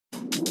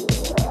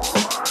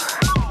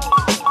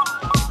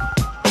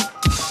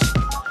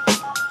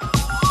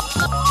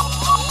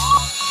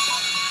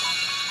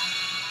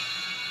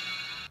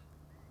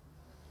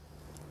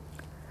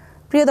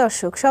প্রিয়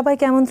দর্শক,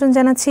 সবাইকে আমন্ত্রণ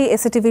জানাচ্ছি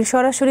এসএটিভির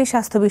সরাসরি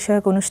স্বাস্থ্য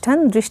বিষয়ক অনুষ্ঠান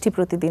দৃষ্টি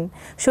প্রতিদিন,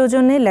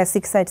 সৌজন্যে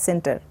ল্যাসিক সাইট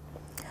সেন্টার।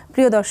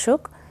 প্রিয় দর্শক,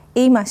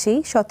 এই মাসেই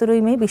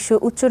 17 মে বিশ্ব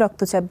উচ্চ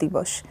রক্তচাপ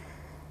দিবস।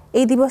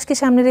 এই দিবসকে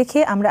সামনে রেখে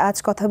আমরা আজ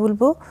কথা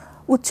বলবো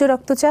উচ্চ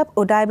রক্তচাপ ও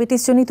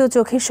ডায়াবেটিস জনিত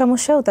চোখের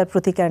সমস্যা ও তার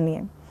প্রতিকার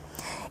নিয়ে।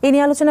 এ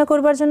নিয়ে আলোচনা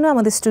করবার জন্য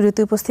আমাদের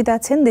স্টুডিওতে উপস্থিত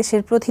আছেন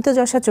দেশের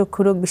প্রথিতযশা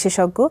চক্ষুরোগ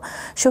বিশেষজ্ঞ,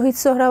 শহীদ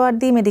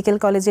সোহরাওয়ার্দী মেডিকেল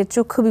কলেজের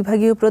চক্ষু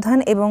বিভাগীয় প্রধান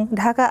এবং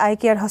ঢাকা আই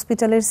কেয়ার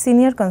হসপিটালের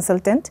সিনিয়র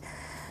কনসালটেন্ট,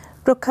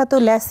 প্রখ্যাত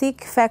ল্যাসিক,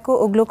 ফ্যাকো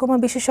ও গ্লোকোমা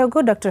বিশেষজ্ঞ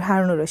ডক্টর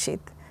হারুনুর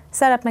রশিদ।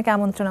 স্যার, আপনাকে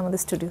আমন্ত্রণ আমাদের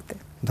স্টুডিওতে।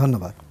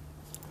 ধন্যবাদ।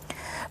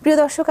 প্রিয়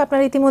দর্শক,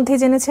 আপনারা ইতিমধ্যেই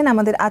জেনেছেন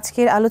আমাদের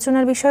আজকের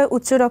আলোচনার বিষয়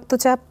উচ্চ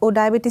রক্তচাপ ও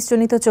ডায়াবেটিস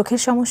জনিত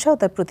চোখের সমস্যা ও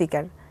তার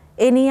প্রতিকার।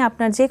 এ নিয়ে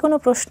আপনার যে কোনো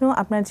প্রশ্ন,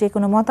 আপনার যে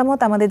কোনো মতামত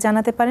আমাদের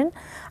জানাতে পারেন।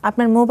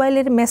 আপনার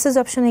মোবাইলের মেসেজ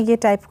অপশনে গিয়ে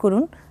টাইপ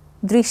করুন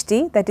দৃষ্টি,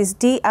 দ্যাট ইজ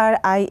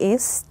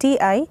DRISTI,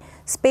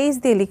 স্পেস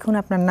দিয়ে লিখুন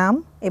আপনার নাম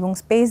এবং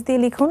স্পেস দিয়ে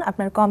লিখুন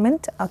আপনার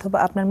কমেন্ট অথবা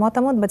আপনার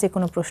মতামত বা যে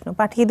কোনো প্রশ্ন,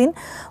 পাঠিয়ে দিন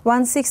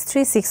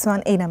 16361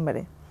 এই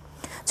নাম্বারে।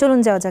 চলুন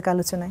যাওয়া যাক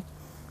আলোচনায়।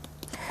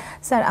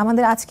 স্যার,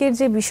 আমাদের আজকের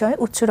যে বিষয়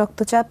উচ্চ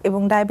রক্তচাপ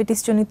এবং ডায়াবেটিস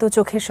জনিত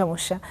চোখের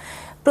সমস্যা,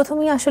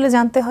 প্রথমেই আসলে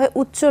জানতে হয়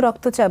উচ্চ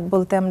রক্তচাপ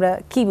বলতে আমরা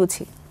কি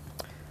বুঝি?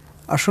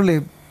 আসলে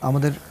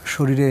আমাদের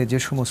শরীরে যে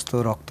সমস্ত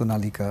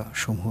রক্তনালিকা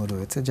সমূহ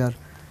রয়েছে, যার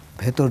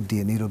ভেতর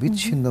দিয়ে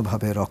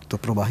নিরবিচ্ছিন্নভাবে রক্ত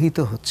প্রবাহিত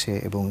হচ্ছে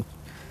এবং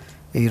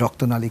এই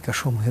রক্তনালিকা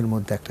সমূহের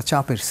মধ্যে একটা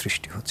চাপের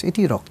সৃষ্টি হচ্ছে,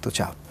 এটি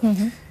রক্তচাপ।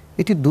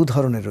 এটি দু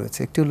ধরনের রয়েছে,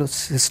 একটি হলো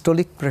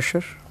সিস্টোলিক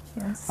প্রেশার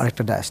আর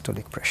একটা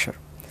ডায়াস্টোলিক প্রেশার।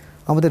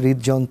 আমাদের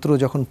হৃদযন্ত্র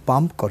যখন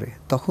পাম্প করে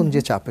তখন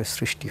যে চাপের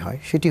সৃষ্টি হয়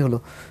সেটি হলো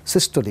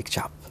সিস্টোলিক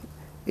চাপ।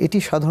 এটি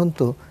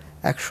সাধারণত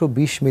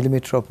 120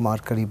 মিলিমিটার অফ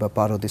মার্কারি বা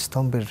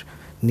পারদস্তম্ভের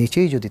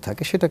নিচেই যদি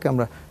থাকে সেটাকে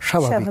আমরা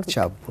স্বাভাবিক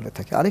চাপ বলে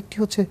থাকি। আরেকটি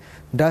হচ্ছে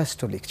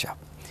ডায়াস্টোলিক চাপ।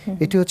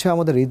 এটি হচ্ছে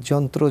আমাদের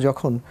হৃদযন্ত্র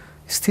যখন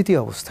স্থিতি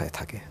অবস্থায়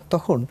থাকে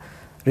তখন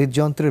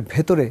হৃদযন্ত্রের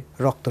ভেতরে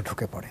রক্ত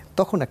ঢুকে পড়ে,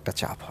 তখন একটা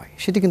চাপ হয়,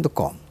 সেটি কিন্তু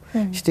কম,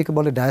 সেটিকে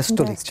বলে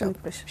ডায়াস্টোলিক চাপ।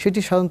 সেটি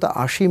সাধারণত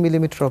 80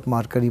 মিলিমিটার অফ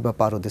মার্কারি বা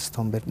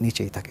পারদস্তম্ভের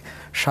নিচেই থাকে।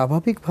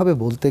 স্বাভাবিকভাবে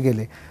বলতে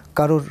গেলে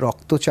কারোর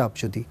রক্তচাপ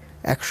যদি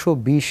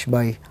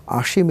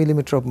 120/80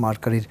 মিলিমিটার অফ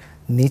মার্কারির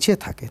নিচে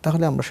থাকে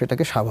তাহলে আমরা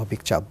সেটাকে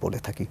স্বাভাবিক চাপ বলে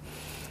থাকি।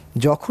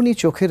 যখনই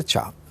চোখের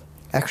চাপ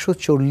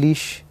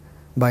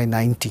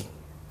 140/90,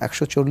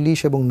 140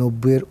 এবং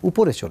 90-এর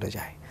উপরে চলে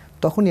যায়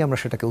তখনই আমরা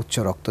সেটাকে উচ্চ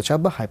রক্তচাপ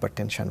বা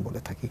হাইপারটেনশন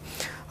বলে থাকি।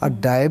 আর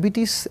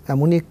ডায়াবেটিস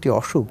এমনই একটি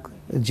অসুখ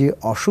যে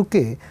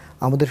অসুখে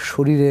আমাদের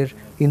শরীরের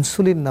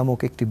ইনসুলিন নামক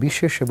একটি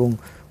বিশেষ এবং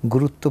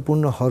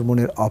গুরুত্বপূর্ণ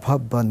হরমোনের অভাব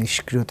বা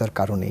নিষ্ক্রিয়তার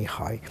কারণেই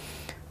হয়।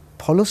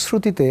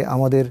 ফলশ্রুতিতে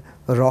আমাদের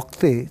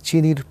রক্তে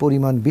চিনির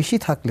পরিমাণ বেশি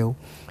থাকলেও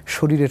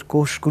শরীরের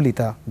কোষগুলি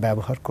তা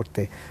ব্যবহার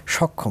করতে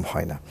সক্ষম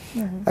হয় না।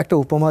 একটা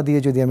উপমা দিয়ে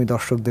যদি আমি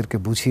দর্শকদেরকে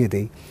বুঝিয়ে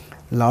দেই,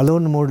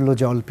 লালন মরল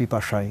জল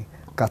পিপাসায়,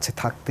 কাছে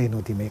থাকতে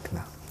নদী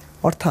মেঘনা।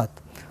 অর্থাৎ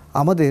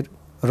আমাদের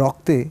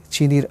রক্তে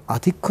চিনির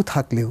আধিক্য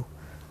থাকলেও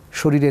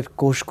শরীরের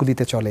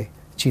কোষগুলিতে চলে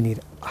চিনির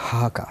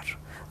হাহাকার,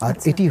 আর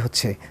এটি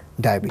হচ্ছে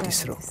ডায়াবেটিস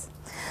রোগ।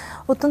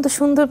 অত্যন্ত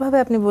সুন্দরভাবে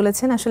আপনি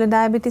বলেছেন। আসলে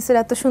ডায়াবেটিসের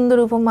এত সুন্দর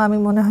উপমা আমি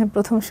মনে হয়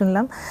প্রথম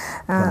শুনলাম।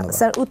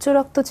 স্যার, উচ্চ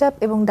রক্তচাপ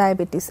এবং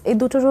ডায়াবেটিস এই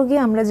দুটো রোগই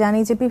আমরা জানি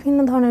যে বিভিন্ন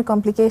ধরনের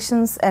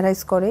কমপ্লিকেশনস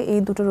অ্যারাইজ করে এই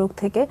দুটো রোগ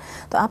থেকে।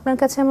 তো আপনার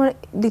কাছে আমার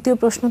দ্বিতীয়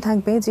প্রশ্ন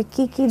থাকবে যে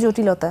কি কি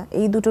জটিলতা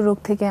এই দুটো রোগ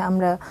থেকে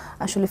আমরা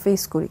আসলে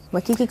ফেস করি বা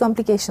কি কি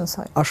কমপ্লিকেশনস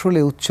হয়? আসলে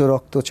উচ্চ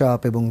রক্তচাপ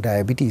এবং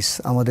ডায়াবেটিস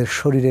আমাদের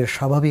শরীরের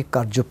স্বাভাবিক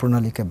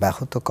কার্যপ্রণালীকে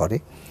ব্যাহত করে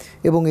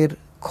এবং এর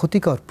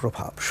ক্ষতিকর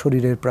প্রভাব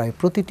শরীরের প্রায়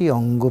প্রতিটি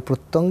অঙ্গ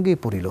প্রত্যঙ্গেই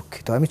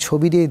পরিলক্ষিত। আমি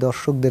ছবি দিয়ে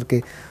দর্শকদেরকে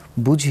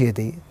বুঝিয়ে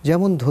দিই।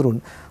 যেমন ধরুন,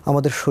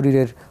 আমাদের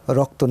শরীরের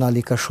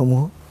রক্তনালিকা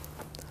সমূহ,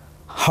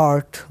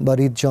 হার্ট বা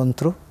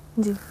হৃদযন্ত্র,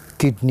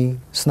 কিডনি,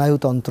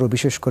 স্নায়ুতন্ত্র,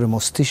 বিশেষ করে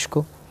মস্তিষ্ক,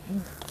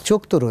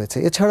 চোখ তো রয়েছে।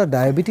 এছাড়া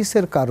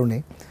ডায়াবেটিসের কারণে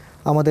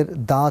আমাদের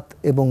দাঁত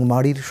এবং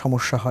মাড়ির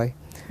সমস্যা হয়,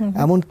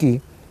 এমনকি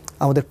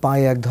আমাদের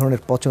পায়ে এক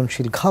ধরনের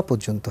পচনশীল ঘা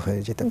পর্যন্ত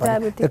হয়ে যেতে পারে।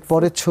 এর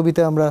পরের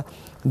ছবিতে আমরা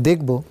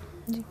দেখব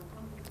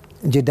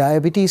যে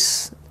ডায়াবেটিস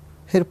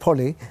এর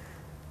ফলে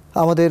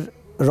আমাদের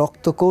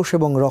রক্তকোষ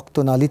এবং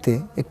রক্তনালীতে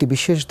একটি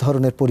বিশেষ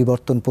ধরনের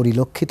পরিবর্তন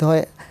পরিলক্ষিত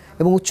হয়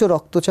এবং উচ্চ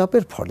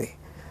রক্তচাপের ফলে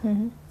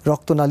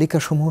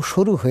রক্তনালিকাসমূহ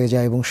সরু হয়ে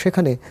যায় এবং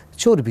সেখানে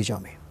চর্বি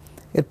জমে।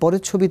 এর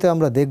পরের ছবিতে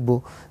আমরা দেখব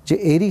যে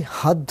এরই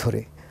হাত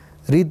ধরে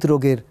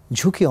হৃদরোগের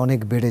ঝুঁকি অনেক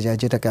বেড়ে যায়,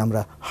 যেটাকে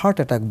আমরা হার্ট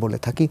অ্যাটাক বলে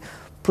থাকি।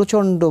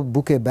 প্রচণ্ড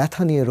বুকে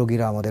ব্যথা নিয়ে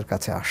রোগীরা আমাদের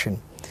কাছে আসেন।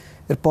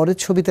 এর পরের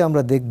ছবিতে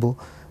আমরা দেখব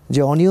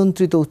যে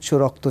অনিয়ন্ত্রিত উচ্চ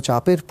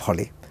রক্তচাপের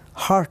ফলে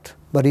হার্ট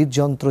বা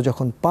হৃদযন্ত্র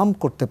যখন পাম্প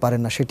করতে পারে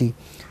না, সেটি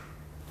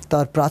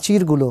তার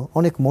প্রাচীরগুলো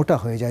অনেক মোটা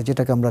হয়ে যায়,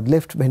 যেটাকে আমরা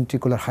লেফট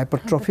ভেন্ট্রিকুলার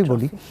হাইপারট্রফি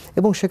বলি,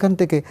 এবং সেখান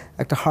থেকে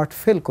একটা হার্ট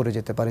ফেল করে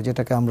যেতে পারে,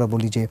 যেটাকে আমরা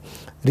বলি যে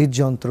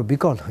হৃদযন্ত্র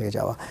বিকল হয়ে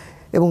যাওয়া,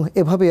 এবং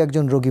এভাবে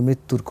একজন রোগী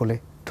মৃত্যুর কোলে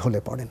ঢলে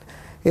পড়েন।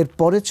 এর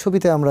পরের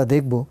ছবিতে আমরা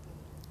দেখব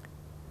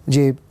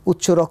যে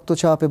উচ্চ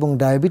রক্তচাপ এবং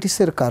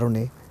ডায়াবেটিসের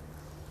কারণে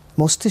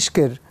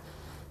মস্তিষ্কের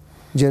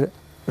যে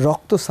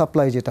রক্ত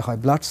সাপ্লাই যেটা হয়,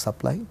 ব্লাড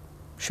সাপ্লাই,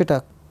 সেটা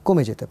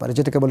কমে যেতে পারে,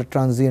 যেটাকে বলে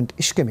ট্রানজিয়েন্ট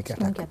ইসকেমিক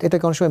অ্যাটাক।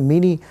 এটাকে অনেক সময়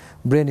মিনি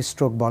ব্রেন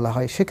স্ট্রোক বলা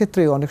হয়।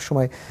 সেক্ষেত্রে অনেক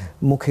সময়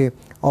মুখে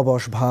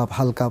অবশ ভাব,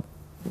 হালকা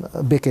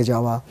বেঁকে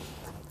যাওয়া,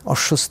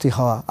 অস্বস্তি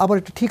হওয়া, আবার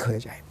এটা ঠিক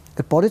হয়ে যায়।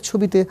 এর পরের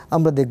ছবিতে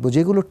আমরা দেখব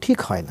যেগুলো ঠিক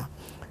হয় না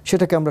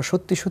সেটাকে আমরা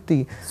সত্যি সত্যি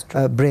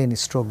ব্রেন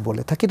স্ট্রোক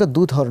বলে থাকি। এটা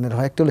দু ধরনের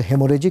হয়, একটা হলো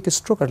হেমোরেজিক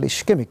স্ট্রোক আর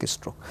ইসকেমিক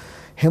স্ট্রোক।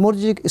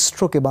 হেমোরেজিক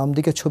স্ট্রোকে বাম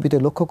দিকের ছবিতে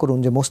লক্ষ্য করুন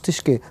যে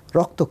মস্তিষ্কে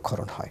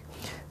রক্তক্ষরণ হয়,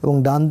 এবং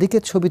ডান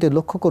দিকের ছবিতে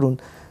লক্ষ্য করুন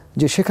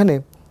যে সেখানে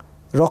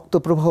রক্ত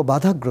প্রবাহ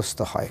বাধাগ্রস্ত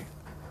হয়,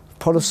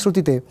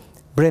 ফলশ্রুতিতে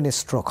ব্রেন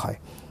স্ট্রোক হয়।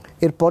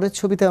 এর পরের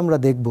ছবিতে আমরা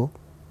দেখব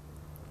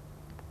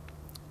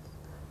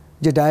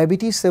যে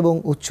ডায়াবেটিস এবং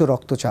উচ্চ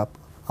রক্তচাপ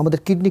আমাদের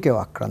কিডনিকেও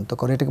আক্রান্ত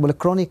করে, এটাকে বলে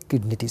ক্রনিক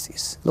কিডনি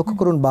ডিজিজ। লক্ষ্য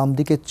করুন বাম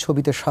দিকের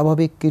ছবিতে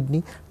স্বাভাবিক কিডনি,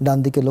 ডান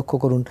দিকে লক্ষ্য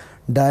করুন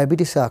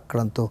ডায়াবেটিসে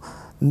আক্রান্ত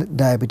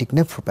ডায়াবেটিক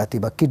নেফ্রোপ্যাথি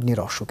বা কিডনির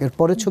অসুখ। এর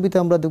পরের ছবিতে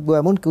আমরা দেখব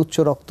এমনকি উচ্চ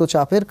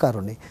রক্তচাপের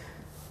কারণে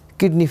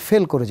কিডনি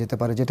ফেল করে যেতে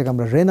পারে, যেটাকে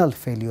আমরা রেনাল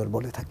ফেলিওর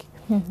বলে থাকি।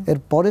 এর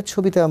পরের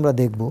ছবিতে আমরা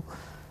দেখব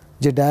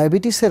যে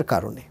ডায়াবেটিসের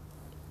কারণে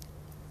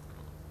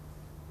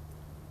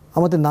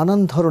আমাদের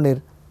নানান ধরনের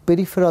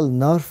পেরিফেরাল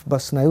নার্ভ বা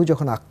স্নায়ু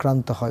যখন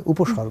আক্রান্ত হয়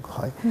উপসর্গ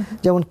হয়।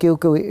 যেমন কেউ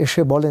কেউ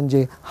এসে বলেন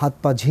যে হাত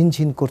পা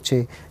ঝিনঝিন করছে,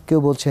 কেউ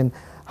বলছেন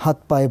হাত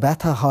পায়ে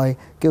ব্যথা হয়,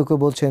 কেউ কেউ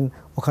বলছেন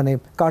ওখানে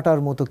কাটার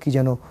মতো কি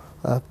যেন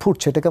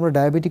ফুটছে, এটাকে আমরা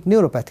ডায়াবেটিক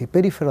নিউরোপ্যাথি,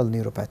 পেরিফেরাল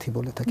নিউরোপ্যাথি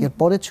বলে থাকি। এর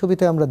পরের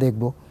ছবিতে আমরা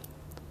দেখব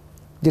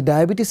যে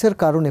ডায়াবেটিসের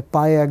কারণে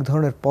পায়ে এক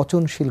ধরনের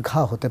পচনশীল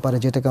ঘা হতে পারে,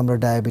 যেটাকে আমরা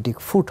ডায়াবেটিক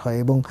ফুট হয়,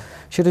 এবং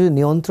সেটা যদি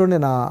নিয়ন্ত্রণে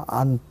না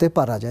আনতে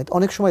পারা যায়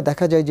অনেক সময়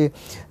দেখা যায় যে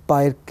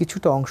পায়ের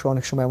কিছুটা অংশ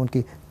অনেক সময়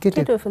এমনকি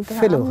কেটে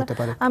ফেলেও হতে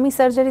পারে। আমি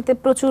সার্জারিতে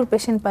প্রচুর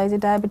পেশেন্ট পাই যে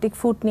ডায়াবেটিক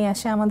ফুট নিয়ে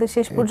আসে, আমাদের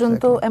শেষ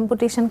পর্যন্ত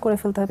অ্যাম্পুটেশন করে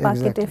ফেলতে হয়, পা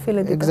কেটে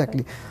ফেলে দিতে হয়।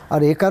 এক্স্যাক্টলি।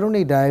 আর এই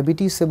কারণেই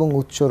ডায়াবেটিস এবং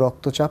উচ্চ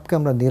রক্তচাপকে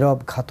আমরা নীরব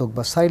ঘাতক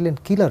বা সাইলেন্ট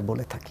কিলার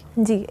বলে থাকি।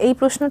 জি, এই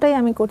প্রশ্নটাই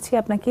আমি করছি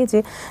আপনাকে যে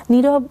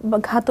নীরব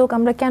ঘাতক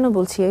আমরা কেন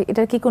বলছি?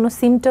 এটার কি কোনো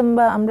সিমটম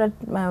বা আমরা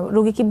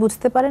রোগী কি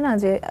বুঝতে পারে না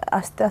যে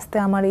আস্তে আস্তে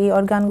আমার এই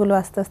অর্গানগুলো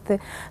আস্তে আস্তে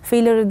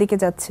ফেলিওরের দিকে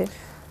যাচ্ছে?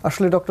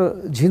 আসলে ডক্টর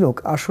ঝিনুক,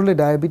 আসলে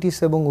ডায়াবেটিস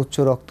এবং উচ্চ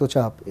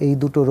রক্তচাপ এই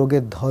দুটো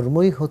রোগের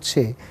ধর্মই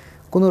হচ্ছে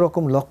কোনো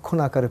রকম লক্ষণ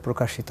আকারে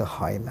প্রকাশিত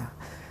হয় না।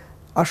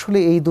 আসলে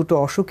এই দুটো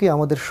অসুখই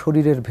আমাদের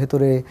শরীরের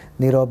ভেতরে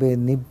নীরবে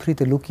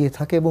নিভৃতে লুকিয়ে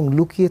থাকে, এবং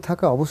লুকিয়ে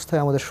থাকা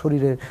অবস্থায় আমাদের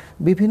শরীরের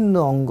বিভিন্ন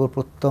অঙ্গ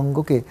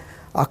প্রত্যঙ্গকে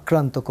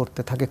আক্রান্ত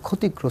করতে থাকে,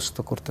 ক্ষতিগ্রস্ত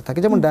করতে থাকে।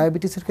 যেমন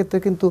ডায়াবেটিসের ক্ষেত্রে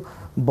কিন্তু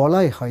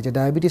বলাই হয় যে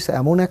ডায়াবেটিস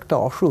এমন একটা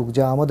অসুখ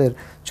যা আমাদের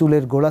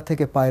চুলের গোড়া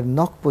থেকে পায়ের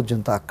নখ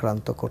পর্যন্ত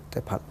আক্রান্ত করতে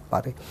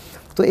পারে।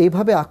 তো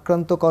এইভাবে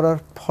আক্রান্ত করার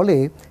ফলে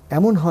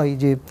এমন হয়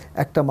যে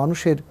একটা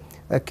মানুষের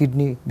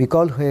কিডনি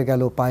বিকল হয়ে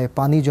গেল, পায়ে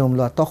পানি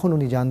জমলো, আর তখন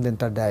উনি জানলেন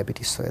তার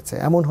ডায়াবেটিস হয়েছে।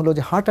 এমন হলো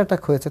যে হার্ট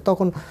অ্যাটাক হয়েছে,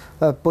 তখন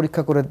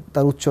পরীক্ষা করে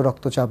তার উচ্চ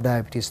রক্তচাপ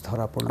ডায়াবেটিস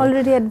ধরা পড়লো।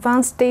 অলরেডি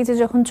অ্যাডভান্স স্টেজে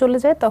যখন চলে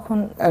যায় তখন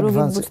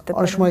রোগী বুঝতে পারে।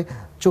 অনেক সময়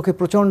চোখে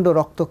প্রচণ্ড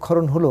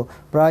রক্তক্ষরণ হলো,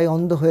 প্রায়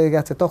অন্ধ হয়ে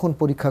গেছে, তখন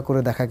পরীক্ষা করে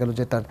দেখা গেল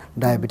যে তার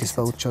ডায়াবেটিস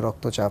বা উচ্চ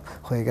রক্তচাপ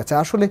হয়ে গেছে।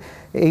 আসলে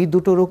এই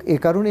দুটো রোগ এ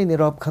কারণেই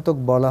নীরব ঘাতক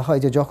বলা হয়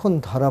যে যখন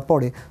ধরা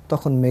পড়ে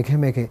তখন মেঘে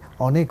মেঘে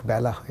অনেক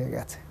বেলা হয়ে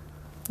গেছে।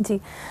 জি,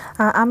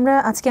 আমরা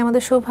আজকে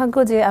আমাদের সৌভাগ্য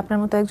যে আপনার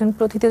মতো একজন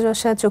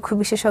প্রথিতযশা চক্ষু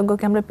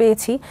বিশেষজ্ঞকে আমরা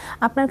পেয়েছি।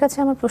 আপনার কাছে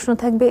আমার প্রশ্ন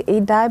থাকবে, এই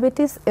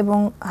ডায়াবেটিস এবং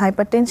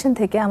হাইপারটেনশন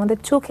থেকে আমাদের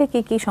চোখে কি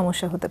কি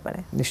সমস্যা হতে পারে?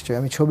 নিশ্চয়ই,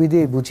 আমি ছবি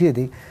দিয়ে বুঝিয়ে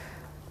দিই।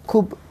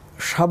 খুব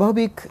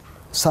স্বাভাবিক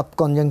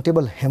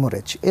সাবকনজাংটিভাল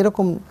হেমোরেজ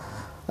এরকম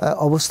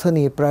অবস্থা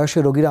নিয়ে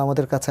প্রায়শই রোগীরা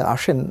আমাদের কাছে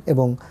আসেন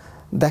এবং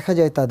দেখা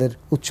যায় তাদের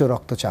উচ্চ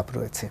রক্তচাপ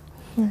রয়েছে।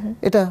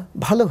 এটা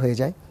ভালো হয়ে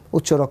যায়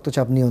উচ্চ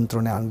রক্তচাপ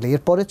নিয়ন্ত্রণে আনলে।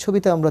 এর পরের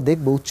ছবিতে আমরা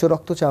দেখব উচ্চ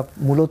রক্তচাপ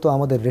মূলত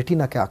আমাদের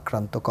রেটিনাকে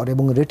আক্রান্ত করে,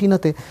 এবং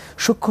রেটিনাতে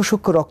সূক্ষ্ম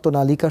সূক্ষ্ম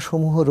রক্তনালিকা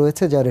সমূহ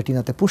রয়েছে যা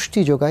রেটিনাতে পুষ্টি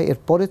যোগায়। এর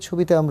পরের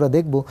ছবিতে আমরা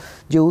দেখব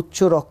যে উচ্চ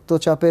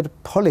রক্তচাপের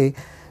ফলে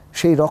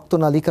সেই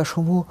রক্তনালিকা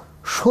সমূহ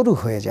সরু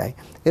হয়ে যায়।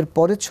 এর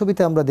পরের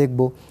ছবিতে আমরা দেখব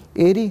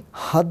এরই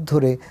হাত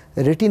ধরে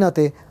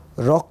রেটিনাতে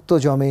রক্ত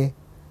জমে,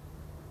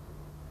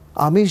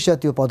 আমিষ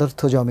জাতীয়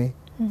পদার্থ জমে।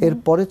 এর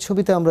পরের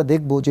ছবিতে আমরা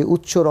দেখব যে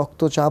উচ্চ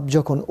রক্তচাপ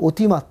যখন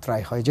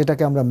অতিমাত্রায় হয়,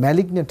 যেটাকে আমরা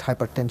ম্যালিগনেন্ট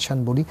হাইপারটেনশন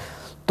বলি,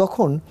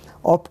 তখন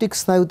অপটিক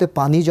স্নায়ুতে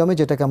পানি জমে,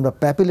 যেটাকে আমরা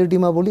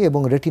প্যাপিলোডিমা বলি,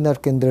 এবং রেটিনার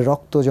কেন্দ্রে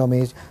রক্ত জমে,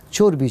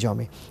 চর্বি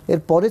জমে। এর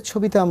পরের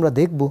ছবিতে আমরা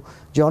দেখব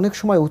যে অনেক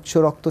সময় উচ্চ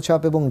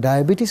রক্তচাপ এবং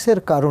ডায়াবেটিসের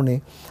কারণে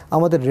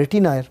আমাদের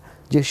রেটিনার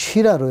যে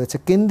শিরা রয়েছে,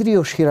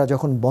 কেন্দ্রীয় শিরা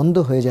যখন বন্ধ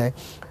হয়ে যায়,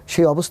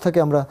 সেই অবস্থাকে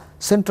আমরা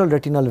সেন্ট্রাল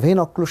রেটিনাল ভেন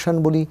অক্লুশন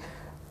বলি।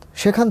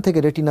 সেখান থেকে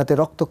রেটিনাতে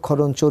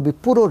রক্তক্ষরণ, চর্বি,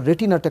 পুরো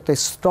রেটিনাটা একটা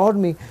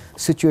স্টর্মি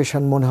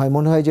সিচুয়েশন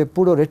মনে হয় যে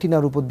পুরো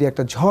রেটিনার উপর দিয়ে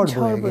একটা ঝড়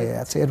বয়ে গিয়ে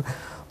আছে। এর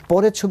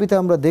পরের ছবিতে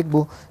আমরা দেখব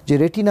যে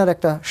রেটিনার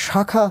একটা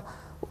শাখা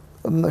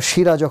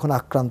শিরা যখন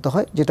আক্রান্ত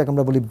হয়, যেটাকে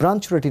আমরা বলি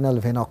ব্রাঞ্চ রেটিনাল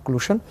ভেন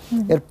অক্লুশন।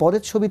 এর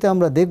পরের ছবিতে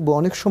আমরা দেখব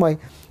অনেক সময়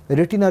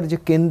রেটিনার যে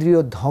কেন্দ্রীয়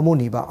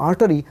ধমনী বা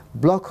আর্টারি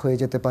ব্লক হয়ে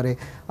যেতে পারে,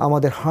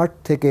 আমাদের হার্ট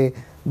থেকে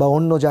বা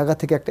অন্য জায়গা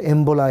থেকে একটা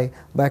এম্বোলাই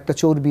বা একটা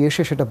চর্বি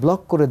এসে সেটা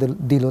ব্লক করে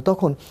দিল,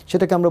 তখন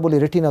সেটাকে আমরা বলি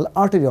রেটিনাল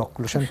আর্টারি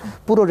অক্লুশন।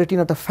 পুরো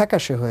রেটিনাটা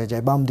ফ্যাকাশে হয়ে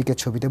যায় বাম দিকের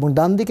ছবিতে। এবং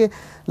ডান দিকে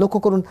লক্ষ্য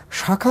করুন,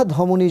 শাখা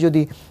ধমনী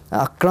যদি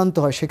আক্রান্ত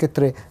হয়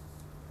সেক্ষেত্রে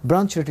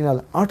ব্রাঞ্চ রেটিনাল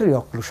আর্টারি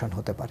অক্লুশন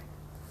হতে পারে।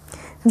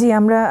 জি,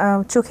 আমরা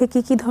চোখে কি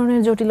কি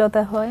ধরনের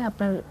জটিলতা হয়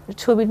আপনার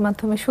ছবির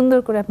মাধ্যমে সুন্দর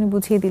করে আপনি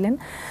বুঝিয়ে দিলেন।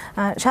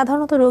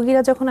 সাধারণত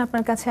রোগীরা যখন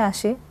আপনার কাছে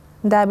আসে,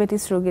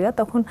 ডায়াবেটিস রোগীরা,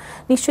 তখন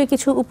নিশ্চয়ই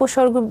কিছু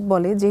উপসর্গ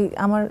বলে যে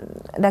আমার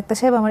ডাক্তার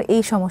সাহেব আমার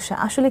এই সমস্যা।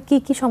 আসলে কি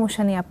কি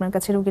সমস্যা নিয়ে আপনার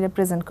কাছে রোগীরা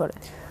প্রেজেন্ট করে?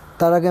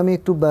 তার আগে আমি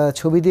একটু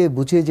ছবি দিয়ে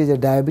বুঝিয়ে যে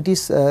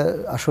ডায়াবেটিস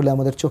আসলে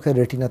আমাদের চোখের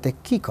রেটিনাতে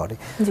কি করে।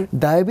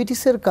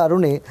 ডায়াবেটিসের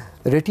কারণে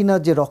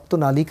রেটিনার যে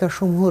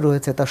রক্তনালিকাসমূহ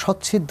রয়েছে তা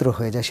সচ্ছিদ্র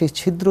হয়ে যায়। সেই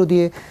ছিদ্র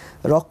দিয়ে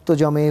রক্ত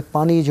জমে,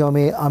 পানি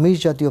জমে, আমিষ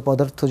জাতীয়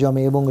পদার্থ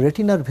জমে এবং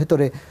রেটিনার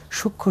ভেতরে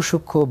সূক্ষ্ম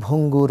সূক্ষ্ম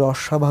ভঙ্গুর,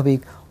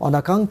 অস্বাভাবিক,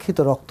 অনাকাঙ্ক্ষিত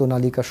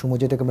রক্তনালিকাসমূহ,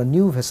 যেটাকে আমরা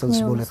নিউ ভেসেলস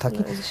বলে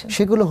থাকি,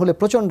 সেগুলো হলে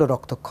প্রচণ্ড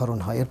রক্তক্ষরণ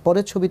হয়। এর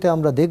পরের ছবিতে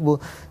আমরা দেখব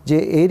যে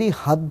এরই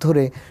হাত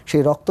ধরে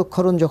সেই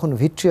রক্তক্ষরণ যখন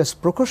ভিট্রিয়াস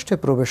প্রকোষ্ঠে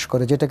প্রবেশ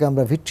করে, যেটাকে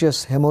আমরা ভিট্রিয়াস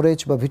হেমোরেজ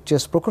বা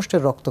ভিট্রিয়াস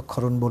প্রকোষ্ঠের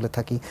রক্তক্ষরণ বলে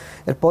থাকি।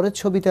 এর পরের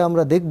ছবিতে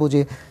আমরা দেখব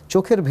যে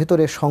চোখের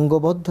ভেতরে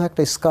সংঘবদ্ধ একটা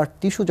স্কার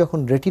টিস্যু যখন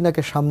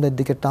রেটিনাকে সামনের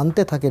দিকে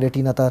টানতে থাকে,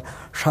 রেটিনা তার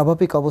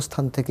স্বাভাবিক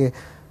অবস্থান থেকে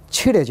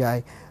ছিঁড়ে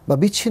যায় বা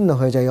বিচ্ছিন্ন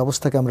হয়ে যায়,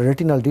 অবস্থাকে আমরা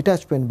রেটিনাল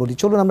ডিট্যাচমেন্ট বলি।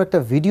 চলুন আমরা একটা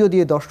ভিডিও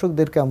দিয়ে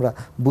দর্শকদেরকে আমরা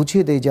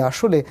বুঝিয়ে দেই যে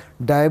আসলে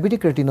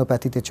ডায়াবেটিক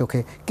রেটিনোপ্যাথিতে চোখে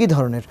কী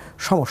ধরনের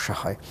সমস্যা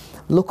হয়।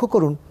 লক্ষ্য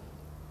করুন,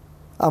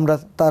 আমরা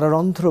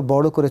তারারন্ধ্র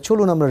বড় করে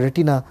চলুন আমরা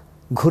রেটিনা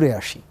ঘুরে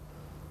আসি।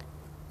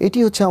 এটি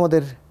হচ্ছে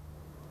আমাদের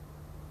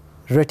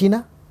রেটিনা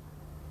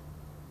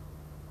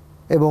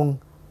এবং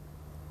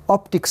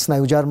অপটিক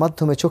স্নায়ু, যার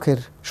মাধ্যমে চোখের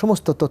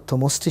সমস্ত তথ্য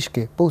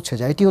মস্তিষ্কে পৌঁছে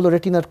যায়। এটি হলো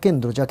রেটিনার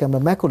কেন্দ্র, যাকে আমরা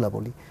ম্যাকুলা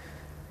বলি।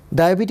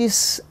 ডায়াবেটিস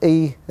এই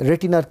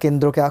রেটিনার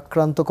কেন্দ্রকে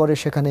আক্রান্ত করে,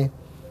 সেখানে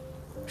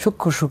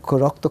সূক্ষ্ম সূক্ষ্ম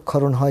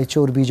রক্তক্ষরণ হয়,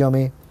 চর্বি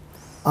জমে,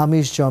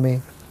 আমিষ জমে,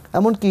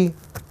 এমনকি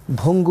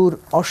ভঙ্গুর,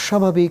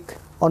 অস্বাভাবিক,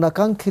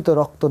 অনাকাঙ্ক্ষিত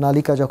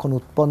রক্তনালিকা যখন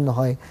উৎপন্ন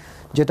হয়,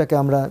 যেটাকে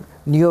আমরা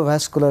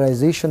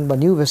নিওভ্যাসকুলারাইজেশন বা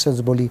নিউ ভেসেলস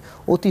বলি,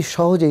 অতি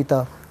সহজেই তা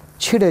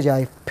ছিঁড়ে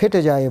যায়,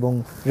 ফেটে যায় এবং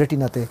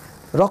রেটিনাতে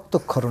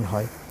রক্তক্ষরণ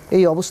হয়।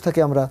 এই অবস্থাকে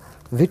আমরা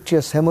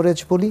ভিট্রিয়াস হেমোরেজ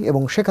বলি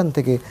এবং সেখান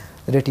থেকে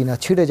রেটিনা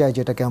ছিঁড়ে যায়,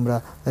 যেটাকে আমরা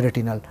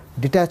রেটিনাল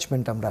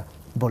ডিট্যাচমেন্ট আমরা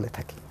বলে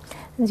থাকি।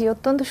 জি,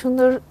 অত্যন্ত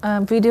সুন্দর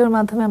ভিডিওর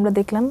মাধ্যমে আমরা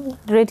দেখলাম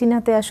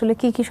রেটিনাতে আসলে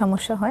কি কি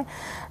সমস্যা হয়।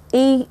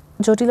 এই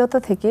জটিলতা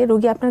থেকে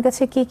রোগী আপনার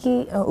কাছে কি কি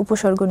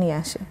উপসর্গ নিয়ে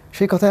আসে?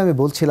 সেই কথাই আমি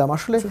বলছিলাম।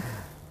 আসলে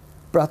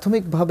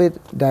প্রাথমিকভাবে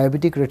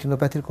ডায়াবেটিক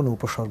রেটিনোপ্যাথির কোনো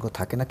উপসর্গ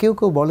থাকে না। কেউ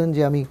কেউ বলেন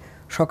যে আমি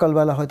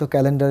সকালবেলা হয়তো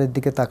ক্যালেন্ডারের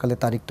দিকে তাকালে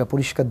তারিখটা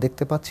পরিষ্কার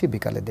দেখতে পাচ্ছি,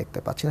 বিকালে দেখতে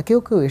পাচ্ছি না। কেউ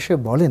কেউ এসে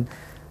বলেন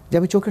যে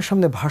আমি চোখের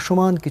সামনে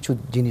ভাসমান কিছু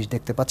জিনিস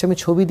দেখতে পাচ্ছি। আমি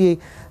ছবি দিয়ে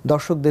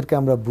দর্শকদেরকে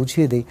আমরা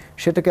বুঝিয়ে দিই,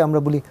 সেটাকে আমরা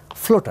বলি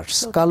ফ্লোটার্স,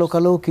 কালো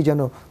কালো কি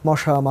যেন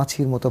মশা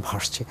মাছির মতো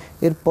ভাসছে।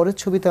 এর পরের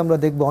ছবিতে আমরা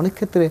দেখব অনেক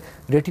ক্ষেত্রে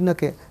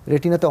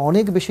রেটিনাতে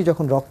অনেক বেশি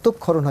যখন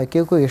রক্তক্ষরণ হয়,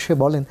 কেউ কেউ এসে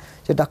বলেন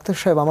যে ডাক্তার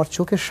সাহেব আমার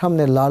চোখের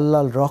সামনে লাল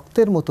লাল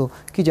রক্তের মতো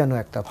কি যেন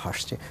একটা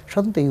ভাসছে।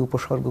 সাধারণত এই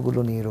উপসর্গগুলো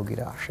নিয়ে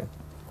রোগীরা আসেন।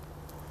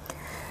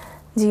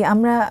 জি,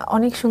 আমরা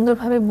অনেক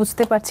সুন্দরভাবে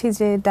বুঝতে পারছি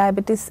যে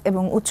ডায়াবেটিস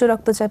এবং উচ্চ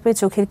রক্তচাপে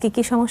চোখের কি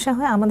কি সমস্যা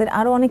হয়। আমাদের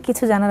আরও অনেক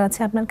কিছু জানার আছে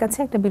আপনার কাছে,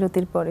 একটা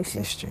বিরতির পরে।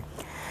 নিশ্চয়ই।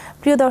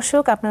 প্রিয়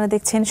দর্শক, আপনারা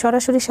দেখছেন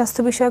সরাসরি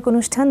স্বাস্থ্য বিষয়ক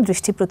অনুষ্ঠান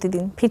দৃষ্টি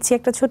প্রতিদিন। ফিরছি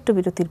একটা ছোট্ট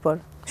বিরতির পর,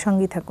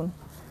 সঙ্গেই থাকুন।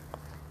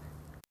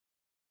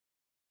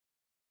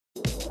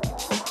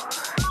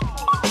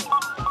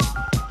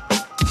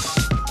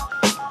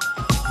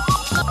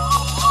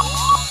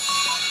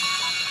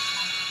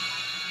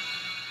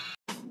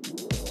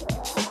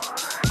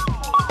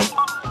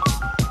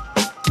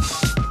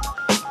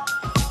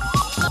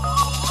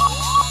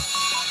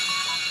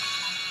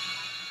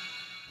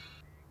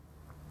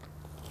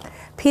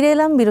 ফিরে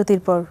এলাম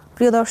বিরতির পর।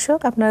 প্রিয় দর্শক,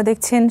 আপনারা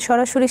দেখছেন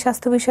সরাসরি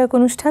স্বাস্থ্য বিষয়ক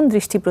অনুষ্ঠান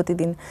দৃষ্টি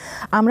প্রতিদিন।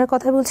 আমরা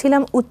কথা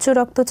বলছিলাম উচ্চ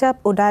রক্তচাপ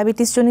ও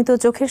ডায়াবেটিসজনিত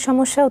চোখের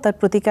সমস্যা ও তার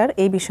প্রতিকার,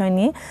 এই বিষয়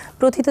নিয়ে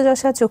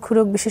প্রথিতযশা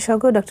চক্ষুরোগ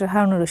বিশেষজ্ঞ ডক্টর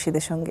হারুনুর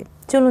রশিদের সঙ্গে।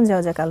 চলুন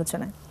যাওয়া যাক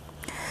আলোচনায়।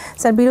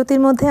 স্যার,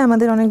 বিরতির মধ্যে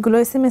আমাদের অনেকগুলো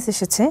SMS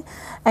এসেছে।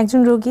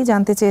 একজন রোগী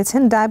জানতে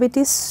চেয়েছেন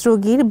ডায়াবেটিস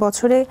রোগীর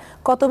বছরে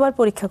কতবার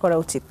পরীক্ষা করা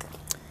উচিত?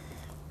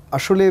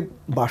 আসলে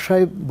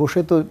বাসায়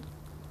বসে তো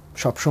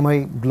সবসময়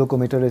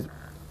গ্লুকোমিটারে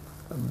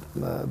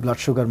ব্লাড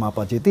সুগার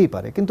মাপা যেতেই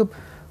পারে, কিন্তু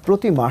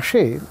প্রতি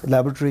মাসে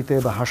ল্যাবরেটরিতে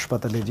বা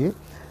হাসপাতালে যে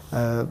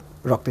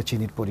রক্তে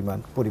চিনির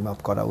পরিমাপ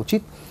করা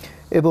উচিত।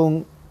 এবং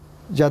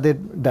যাদের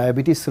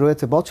ডায়াবেটিস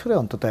রয়েছে বছরে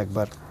অন্তত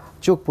একবার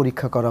চোখ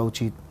পরীক্ষা করা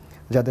উচিত।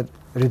 যাদের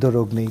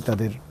হৃদরোগ নেই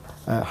তাদের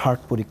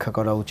হার্ট পরীক্ষা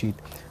করা উচিত।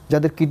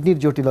 যাদের কিডনির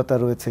জটিলতা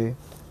রয়েছে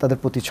তাদের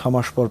প্রতি 6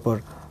 মাস পর পর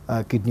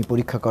কিডনি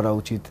পরীক্ষা করা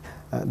উচিত।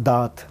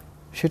 দাঁত,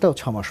 সেটাও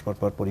 6 মাস পর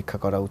পর পরীক্ষা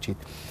করা উচিত।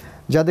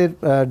 যাদের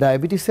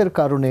ডায়াবেটিসের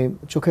কারণে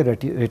চোখের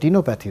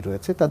রেটিনোপ্যাথি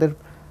রয়েছে তাদের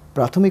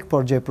প্রাথমিক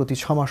পর্যায়ে প্রতি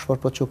 6 মাস পর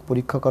পর চোখ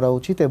পরীক্ষা করা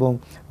উচিত এবং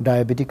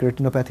ডায়াবেটিক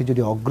রেটিনোপ্যাথি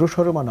যদি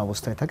অগ্রসরমান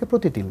অবস্থায় থাকে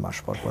প্রতি 3 মাস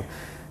পর পর।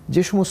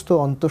 যে সমস্ত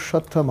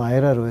অন্তঃসত্ত্বা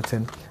মায়েরা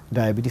রয়েছেন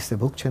ডায়াবেটিসে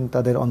ভুগছেন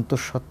তাদের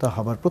অন্তঃসত্ত্বা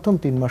হবার প্রথম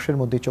 3 মাসের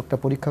মধ্যে চোখটা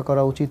পরীক্ষা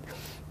করা উচিত।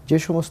 যে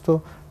সমস্ত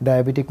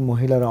ডায়াবেটিক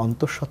মহিলারা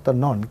অন্তঃসত্ত্বা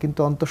নন কিন্তু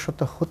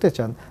অন্তঃসত্ত্বা হতে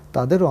চান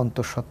তাদেরও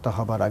অন্তঃসত্ত্বা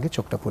হবার আগে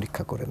চোখটা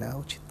পরীক্ষা করে নেওয়া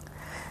উচিত।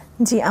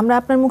 জি, আমরা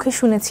আপনার মুখে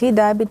শুনেছি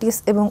ডায়াবেটিস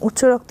এবং উচ্চ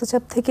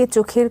রক্তচাপ থেকে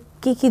চোখের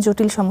কি কি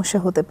জটিল সমস্যা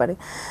হতে পারে।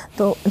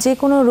 তো যে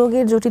কোনো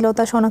রোগের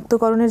জটিলতা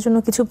শনাক্তকরণের জন্য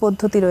কিছু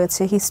পদ্ধতি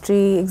রয়েছে,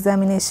 হিস্ট্রি,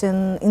 এক্সামিনেশন,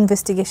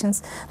 ইনভেস্টিগেশনস।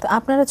 তো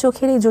আপনারা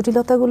চোখের এই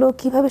জটিলতাগুলো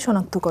কিভাবে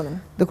শনাক্ত করেন?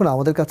 দেখুন,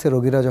 আমাদের কাছে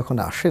রোগীরা যখন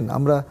আসেন,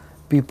 আমরা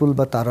পিপুল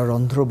বা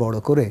তারারন্ধ্র বড়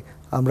করে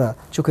আমরা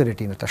চোখের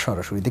রেটিনাটা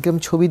সরাসরি দেখি।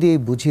 আমি ছবি দিয়ে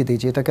বুঝিয়ে দিই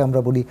যে এটাকে আমরা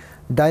বলি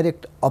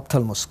ডাইরেক্ট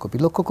অপথ্যালমোস্কোপি।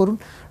 লক্ষ্য করুন,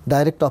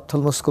 ডাইরেক্ট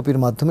অপথ্যালমোস্কোপির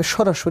মাধ্যমে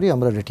সরাসরি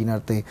আমরা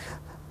রেটিনাতে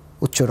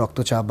উচ্চ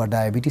রক্তচাপ বা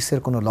ডায়াবেটিসের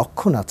কোনো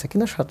লক্ষণ আছে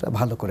কিনা সেটা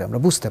ভালো করে আমরা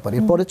বুঝতে পারি।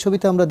 পরের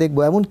ছবিতে আমরা দেখব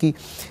এমনকি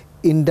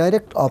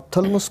ইনডাইরেক্ট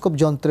অপথ্যালমোস্কোপ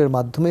যন্ত্রের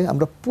মাধ্যমে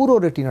আমরা পুরো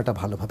রেটিনাটা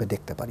ভালোভাবে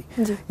দেখতে পারি।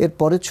 এর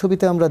পরের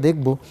ছবিতে আমরা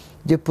দেখব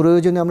যে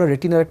প্রয়োজনে আমরা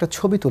রেটিনার একটা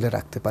ছবি তুলে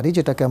রাখতে পারি,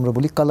 যেটাকে আমরা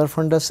বলি কালার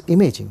ফান্ডাস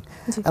ইমেজিং।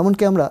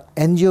 এমনকি আমরা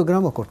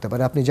অ্যাঞ্জিওগ্রামও করতে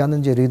পারি। আপনি জানেন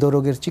যে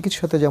হৃদরোগের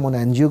চিকিৎসাতে যেমন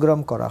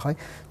অ্যাঞ্জিওগ্রাম করা হয়,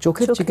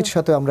 চোখের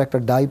চিকিৎসাতে আমরা একটা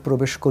ডাই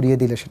প্রবেশ করিয়ে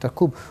দিলে সেটা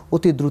খুব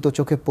অতি দ্রুত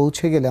চোখে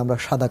পৌঁছে গেলে আমরা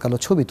সাদা কালো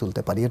ছবি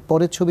তুলতে পারি। এর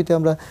পরের ছবিতে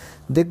আমরা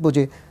দেখব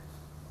যে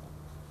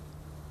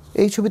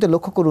এই ছবিতে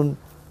লক্ষ্য করুন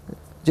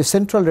যে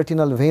সেন্ট্রাল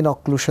রেটিনাল ভেইন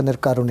অক্লুশনের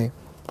কারণে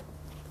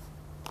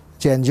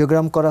যে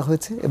অ্যাঞ্জিওগ্রাম করা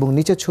হয়েছে, এবং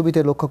নিচের ছবিতে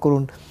লক্ষ্য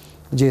করুন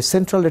যে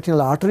সেন্ট্রাল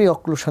রেটিনাল আর্টারি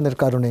অক্লুশনের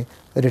কারণে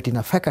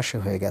রেটিনা ফ্যাকাশে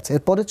হয়ে গেছে।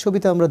 এর পরের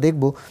ছবিতে আমরা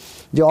দেখব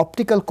যে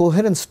অপটিক্যাল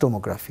কোহেরেন্স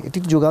টোমোগ্রাফি, এটি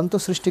যুগান্ত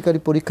সৃষ্টিকারী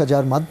পরীক্ষা,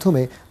 যার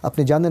মাধ্যমে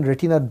আপনি জানেন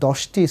রেটিনার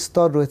 10টি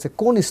স্তর রয়েছে,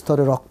 কোন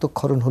স্তরে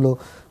রক্তক্ষরণ হলো,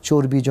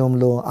 চর্বি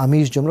জমলো,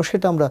 আমিষ জমলো,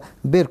 সেটা আমরা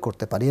বের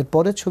করতে পারি। এর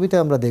পরের ছবিতে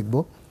আমরা দেখব,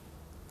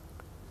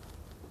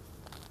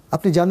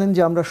 আপনি জানেন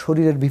যে আমরা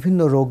শরীরের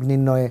বিভিন্ন রোগ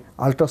নির্ণয়ে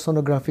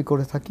আলট্রাসোনোগ্রাফি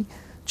করে থাকি।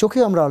 চোখে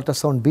আমরা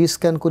আলট্রাসাউন্ড বি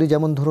স্ক্যান করি,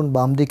 যেমন ধরুন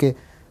বাম দিকে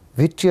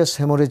ভিট্রিয়াস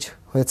হেমোরেজ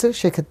হয়েছে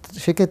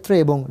সেক্ষেত্রে,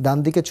 এবং ডান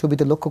দিকের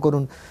ছবিতে লক্ষ্য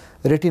করুন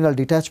রেটিনাল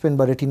ডিট্যাচমেন্ট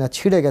বা রেটিনা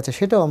ছিঁড়ে গেছে,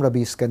 সেটাও আমরা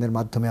বি স্ক্যানের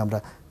মাধ্যমে আমরা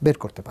বের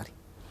করতে পারি।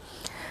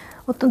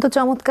 অত্যন্ত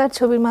চমৎকার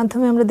ছবির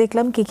মাধ্যমে আমরা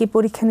দেখলাম কি কি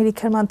পরীক্ষা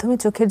নিরীক্ষার মাধ্যমে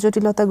চোখের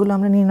জটিলতাগুলো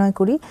আমরা নির্ণয়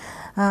করি।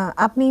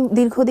 আপনি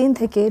দীর্ঘদিন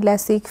থেকে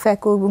ল্যাসিক,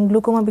 ফ্যাকো এবং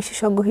গ্লুকোমা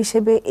বিশেষজ্ঞ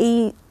হিসেবে এই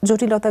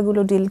জটিলতাগুলো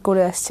ডিল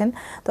করে আসছেন।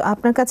 তো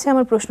আপনার কাছে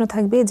আমার প্রশ্ন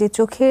থাকবে যে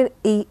চোখের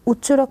এই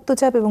উচ্চ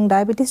রক্তচাপ এবং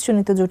ডায়াবেটিস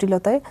জনিত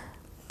জটিলতায়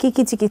কি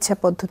কি চিকিৎসা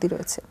পদ্ধতি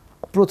রয়েছে?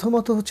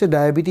 প্রথমত হচ্ছে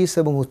ডায়াবেটিস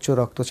এবং উচ্চ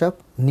রক্তচাপ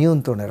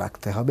নিয়ন্ত্রণে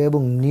রাখতে হবে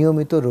এবং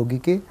নিয়মিত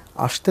রোগীকে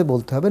আসতে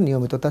বলতে হবে,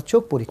 নিয়মিত তার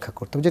চোখ পরীক্ষা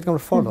করতে হবে, যেটাকে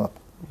আমরা ফলো আপ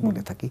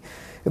বলে থাকি।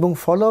 এবং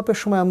ফলো আপের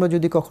সময় আমরা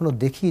যদি কখনো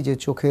দেখি যে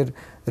চোখের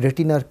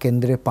রেটিনার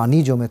কেন্দ্রে পানি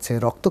জমেছে,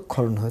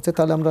 রক্তক্ষরণ হয়েছে,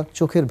 তাহলে আমরা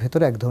চোখের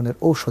ভেতরে এক ধরনের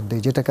ঔষধ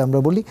দিই, যেটাকে আমরা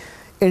বলি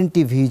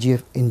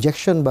NTVEGF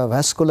ইনজেকশন বা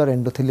ভ্যাসকুলার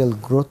এন্ডোথেলিয়াল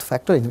গ্রোথ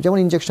ফ্যাক্টর, যেমন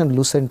ইনজেকশন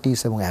লুসেন্টিস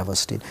এবং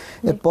অ্যাভাস্টিন।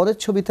 এর পরের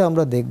ছবিতে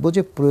আমরা দেখব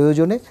যে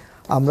প্রয়োজনে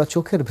আমরা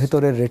চোখের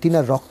ভেতরের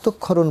রেটিনার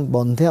রক্তক্ষরণ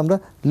বন্ধে আমরা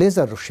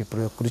লেজার রশ্মি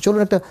প্রয়োগ করি।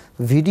 চলুন একটা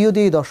ভিডিও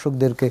দিয়ে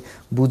দর্শকদেরকে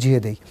বুঝিয়ে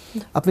দেই।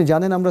 আপনি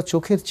জানেন আমরা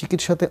চোখের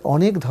চিকিৎসাতে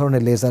অনেক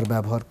ধরনের লেজার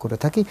ব্যবহার করে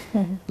থাকি।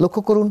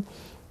 লক্ষ্য করুন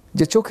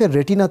যে চোখের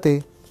রেটিনাতে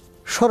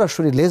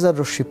সরাসরি লেজার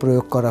রশ্মি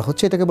প্রয়োগ করা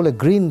হচ্ছে, এটাকে বলে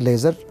গ্রিন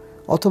লেজার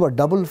অথবা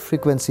ডাবল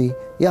ফ্রিকোয়েন্সি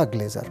ইয়াগ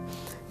লেজার,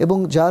 এবং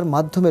যার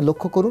মাধ্যমে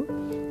লক্ষ্য করুন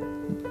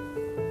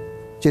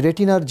যে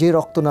রেটিনার যে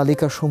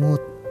রক্তনালিকা সমূহ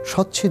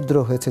সচ্ছিদ্র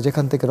হয়েছে,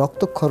 যেখান থেকে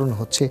রক্তক্ষরণ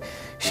হচ্ছে,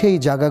 সেই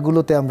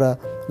জায়গাগুলোতে আমরা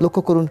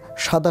লক্ষ্য করুন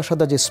সাদা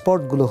সাদা যে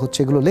স্পটগুলো হচ্ছে,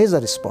 এগুলো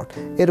লেজার স্পট।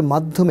 এর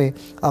মাধ্যমে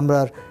আমরা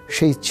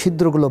সেই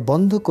ছিদ্রগুলো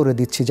বন্ধ করে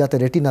দিচ্ছি যাতে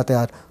রেটিনাতে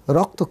আর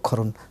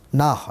রক্তক্ষরণ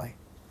না হয়।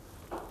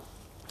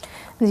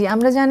 জি,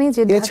 আমরা জানি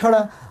যে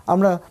এছাড়া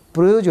আমরা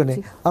প্রয়োজনে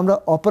আমরা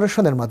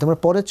অপারেশনের মাধ্যমে,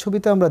 পরের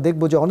ছবিতে আমরা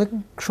দেখব যে অনেক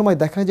সময়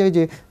দেখা যায়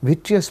যে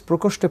ভিট্রিয়াস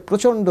প্রকোষ্ঠে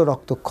প্রচণ্ড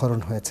রক্তক্ষরণ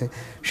হয়েছে।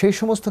 সেই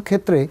সমস্ত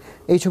ক্ষেত্রে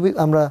এই ছবি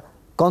আমরা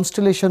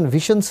কনস্টেলেশন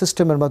ভিশন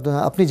সিস্টেমের মাধ্যমে,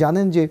 আপনি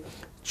জানেন যে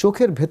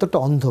চোখের ভেতরটা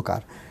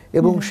অন্ধকার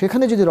এবং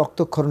সেখানে যদি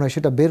রক্তক্ষরণ হয়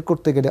সেটা বের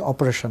করতে গেলে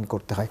অপারেশন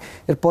করতে হয়।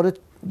 এরপরে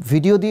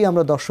ভিডিও দিয়ে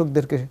আমরা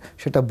দর্শকদেরকে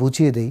সেটা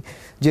বুঝিয়ে দিই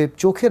যে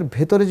চোখের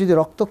ভেতরে যদি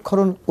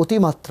রক্তক্ষরণ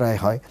অতিমাত্রায়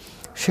হয়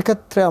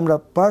সেক্ষেত্রে আমরা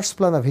পার্স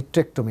প্লানা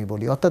ভিট্রেক্টমি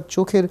বলি, অর্থাৎ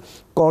চোখের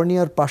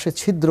কর্নিয়ার পাশে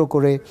ছিদ্র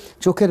করে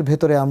চোখের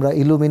ভেতরে আমরা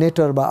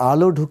ইলুমিনেটর বা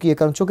আলো ঢুকিয়ে,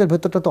 কারণ চোখের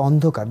ভেতরটা তো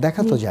অন্ধকার,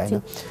 দেখা তো যায় না,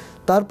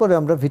 তারপরে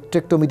আমরা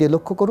ভিট্রেক্টমি দিয়ে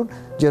লক্ষ্য করুন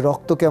যে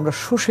রক্তকে আমরা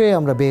শুষে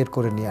আমরা বের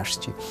করে নিয়ে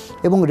আসছি।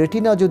 এবং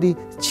রেটিনা যদি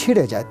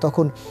ছিঁড়ে যায়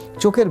তখন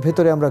চোখের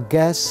ভেতরে আমরা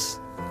গ্যাস,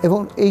 এবং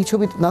এই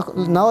ছবি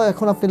নাও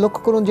এখন আপনি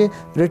লক্ষ্য করুন যে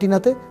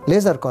রেটিনাতে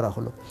লেজার করা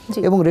হলো,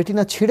 এবং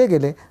রেটিনা ছিঁড়ে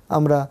গেলে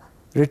আমরা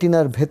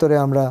রেটিনার ভেতরে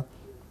আমরা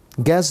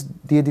গ্যাস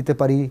দিয়ে দিতে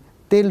পারি,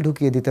 তেল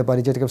ঢুকিয়ে দিতে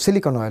পারি, যেটাকে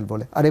সিলিকন অয়েল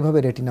বলে, আর এভাবে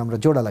রেটিনা আমরা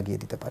জোড়া লাগিয়ে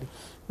দিতে পারি।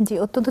 জি,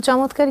 অত্যন্ত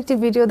চমৎকার একটি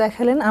ভিডিও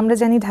দেখালেন। আমরা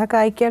জানি ঢাকা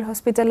আই কেয়ার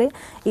হসপিটালে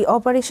এই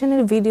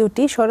অপারেশনের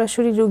ভিডিওটি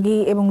সরাসরি রোগী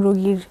এবং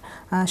রোগীর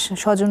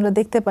স্বজনরা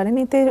দেখতে পারেন,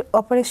 এতে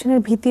অপারেশনের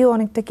ভীতিও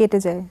অনেকটা কেটে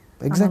যায়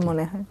আমার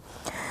মনে হয়।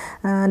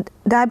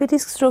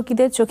 ডায়াবেটিস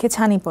রোগীদের চোখে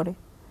ছানি পড়ে,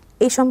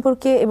 এই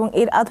সম্পর্কে এবং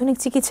এর আধুনিক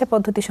চিকিৎসা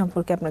পদ্ধতি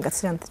সম্পর্কে আপনার কাছে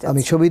জানতে চাই।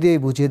 আমি ছবি দিয়ে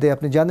বুঝিয়ে দিই।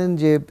 আপনি জানেন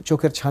যে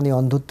চোখের ছানি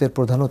অন্ধত্বের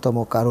প্রধানতম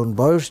কারণ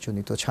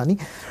বয়সজনিত ছানি।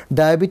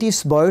 ডায়াবেটিস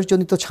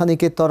বয়সজনিত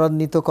ছানিকে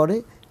ত্বরান্বিত করে।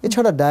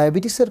 এছাড়া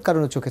ডায়াবেটিসের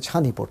কারণে চোখে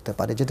ছানি পড়তে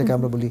পারে, যেটাকে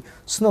আমরা বলি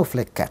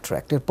স্নোফ্লেক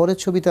ক্যাটারাক্ট। এর পরের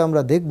ছবিতে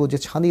আমরা দেখব যে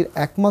ছানির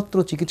একমাত্র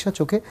চিকিৎসা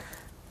চোখে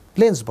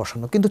লেন্স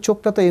বসানো, কিন্তু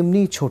চোখটা তো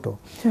এমনিই ছোট।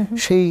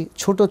 সেই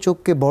ছোট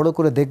চোখকে বড়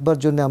করে দেখবার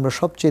জন্য আমরা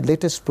সবচেয়ে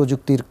লেটেস্ট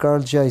প্রযুক্তির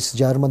কার্ল জাইস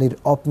জার্মানির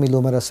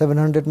অপমিলোমেরা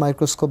 700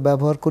 মাইক্রোস্কোপ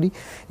ব্যবহার করি।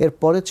 এর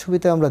পরের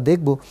ছবিতে আমরা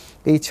দেখব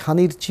এই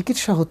ছানির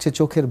চিকিৎসা হচ্ছে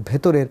চোখের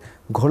ভেতরের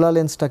ঘোলা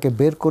লেন্সটাকে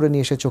বের করে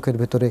নিয়ে এসে চোখের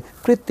ভেতরে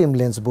কৃত্রিম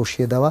লেন্স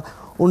বসিয়ে দেওয়া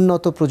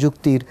উন্নত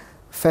প্রযুক্তির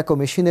ফ্যাকো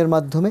মেশিনের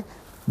মাধ্যমে।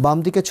 বাম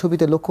দিকের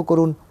ছবিতে লক্ষ্য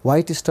করুন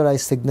white star I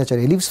signature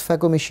ellipse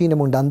phaco machine,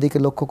 এবং ডান দিকে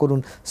লক্ষ্য করুন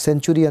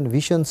centurion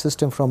vision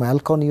system from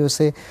Alcon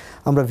USA.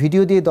 আমরা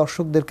ভিডিও দিয়ে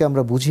দর্শকদেরকে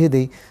আমরা বুঝিয়ে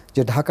দিই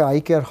যে ঢাকা আই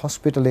কেয়ার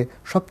হসপিটালে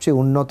সবচেয়ে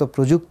উন্নত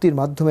প্রযুক্তির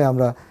মাধ্যমে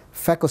আমরা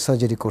ফ্যাকো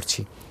সার্জারি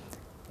করছি।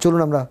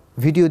 চলুন আমরা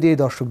ভিডিও দিয়ে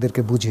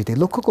দর্শকদেরকে বুঝিয়ে দিই।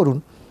 লক্ষ্য করুন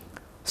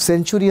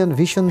সেঞ্চুরিয়ান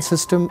ভিশন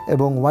সিস্টেম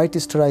এবং white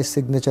star I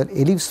signature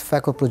ellipse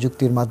phaco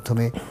প্রযুক্তির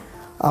মাধ্যমে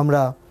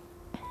আমরা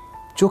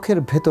চোখের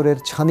ভেতরের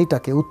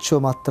ছানিটাকে উচ্চ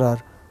মাত্রার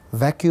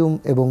ভ্যাকিউম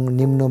এবং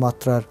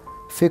নিম্নমাত্রার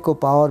ফেকো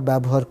পাওয়ার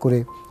ব্যবহার করে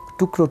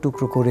টুকরো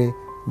টুকরো করে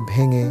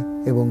ভেঙে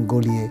এবং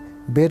গলিয়ে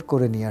বের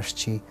করে নিয়ে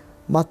আসছি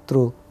মাত্র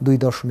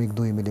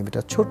 2.2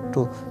 মিলিমিটার ছোট্ট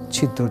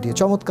ছিদ্র দিয়ে।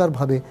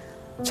 চমৎকারভাবে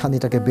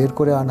ছানিটাকে বের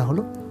করে আনা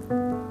হলো।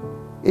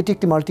 এটি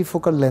একটি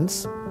মাল্টিফোকাল লেন্স,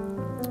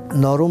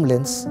 নরম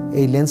লেন্স।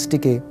 এই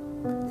লেন্সটিকে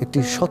একটি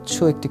স্বচ্ছ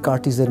একটি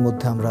কার্টিজের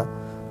মধ্যে আমরা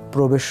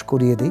প্রবেশ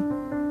করিয়ে দিই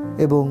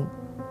এবং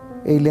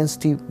এই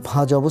লেন্সটি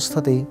ভাঁজ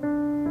অবস্থাতেই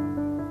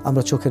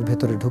আমরা চোখের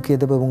ভেতরে ঢুকিয়ে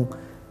দেব এবং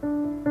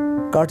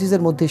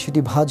কার্টিজের মধ্যে সেটি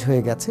ভাঁজ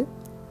হয়ে গেছে।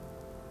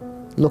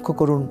 লক্ষ্য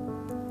করুন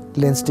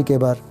লেন্সটিকে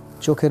এবার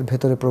চোখের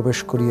ভেতরে প্রবেশ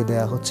করিয়ে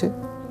দেয়া হচ্ছে।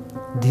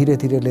 ধীরে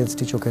ধীরে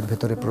লেন্সটি চোখের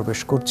ভেতরে প্রবেশ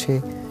করছে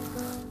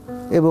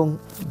এবং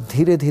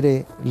ধীরে ধীরে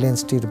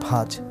লেন্সটির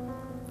ভাঁজ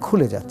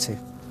খুলে যাচ্ছে।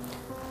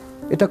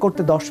 এটা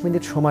করতে 10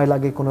 মিনিট সময়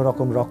লাগে। কোনো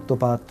রকম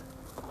রক্তপাত,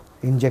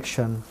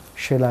 ইনজেকশন,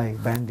 সেলাই,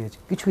 ব্যান্ডেজ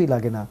কিছুই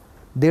লাগে না।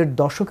 1.5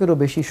 দশকেরও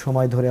বেশি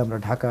সময় ধরে আমরা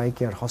ঢাকা আই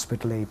কেয়ার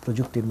হসপিটালে এই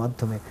প্রযুক্তির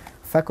মাধ্যমে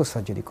ফ্যাকো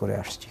সার্জারি করে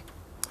আসছি।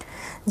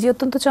 জি,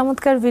 অত্যন্ত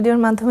চমৎকার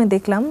ভিডিওর মাধ্যমে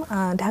দেখলাম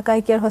ঢাকা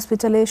আই কেয়ার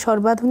হসপিটালে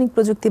সর্বাধুনিক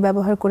প্রযুক্তি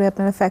ব্যবহার করে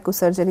আপনারা ফ্যাকো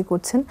সার্জারি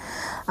করছেন।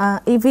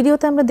 এই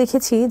ভিডিওতে আমরা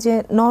দেখেছি যে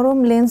নরম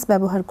লেন্স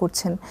ব্যবহার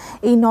করছেন।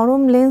 এই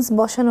নরম লেন্স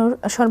বসানোর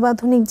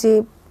সর্বাধুনিক যে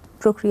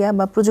প্রক্রিয়া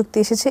বা প্রযুক্তি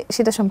এসেছে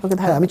সেটা সম্পর্কে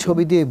ধারণা আমি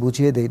ছবি দিয়ে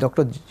বুঝিয়ে দেই।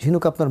 ডক্টর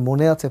ঝিনুক, আপনার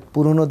মনে আছে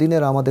পুরোনো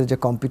দিনের আমাদের যে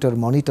কম্পিউটার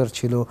মনিটর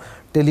ছিল,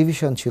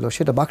 টেলিভিশন ছিল,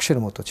 সেটা বাক্সের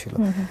মতো ছিল,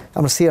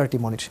 আমরা সিআরটি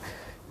মনিটর।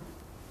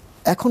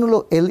 এখন হলো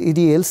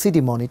LED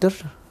LCD monitor,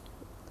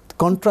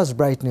 contrast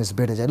brightness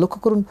বেড়ে যায়। লক্ষ্য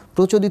করুন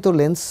প্রচলিত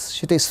লেন্স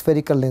সেটা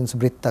স্ফেরিক্যাল লেন্স,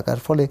 বৃত্তাকার,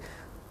 ফলে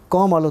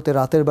কম আলোতে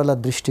রাতের বেলার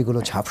দৃষ্টিগুলো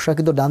ঝাপসা।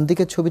 কিন্তু ডান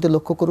দিকের ছবিতে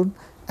লক্ষ্য করুন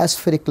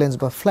অ্যাসফেরিক লেন্স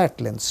বা ফ্ল্যাট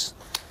লেন্স,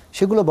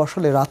 সেগুলো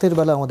বসালে রাতের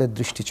বেলা আমাদের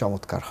দৃষ্টি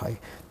চমৎকার হয়।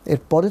 এর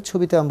পরের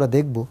ছবিতে আমরা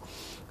দেখব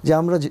যে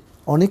আমরা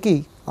অনেকেই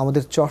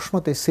আমাদের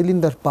চশমাতে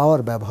সিলিন্ডার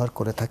পাওয়ার ব্যবহার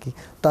করে থাকি।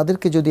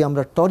 তাদেরকে যদি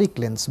আমরা টরিক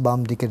লেন্স, বাম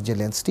দিকের যে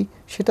লেন্সটি,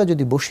 সেটা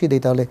যদি বসিয়ে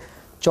দিই তাহলে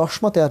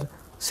চশমাতে আর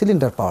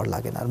সিলিন্ডার পাওয়ার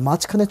লাগে না। আর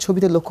মাঝখানের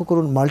ছবিতে লক্ষ্য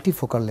করুন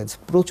মাল্টিফোকাল লেন্স।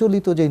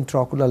 প্রচলিত যে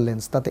ইন্ট্রাকুলার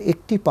লেন্স তাতে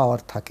একটি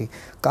পাওয়ার থাকে,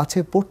 কাছে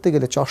পড়তে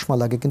গেলে চশমা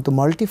লাগে, কিন্তু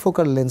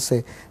মাল্টিফোকাল লেন্সে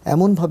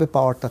এমনভাবে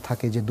পাওয়ারটা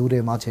থাকে যে দূরে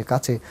মাঝে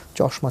কাছে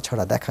চশমা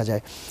ছাড়া দেখা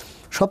যায়।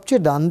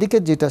 সবচেয়ে ডান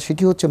দিকের যেটা,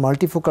 সেটি হচ্ছে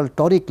মাল্টিফোকাল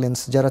টরিক লেন্স।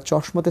 যারা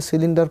চশমাতে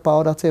সিলিন্ডার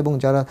পাওয়ার আছে এবং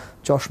যারা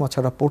চশমা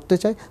ছাড়া পড়তে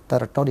চায়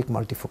তারা টরিক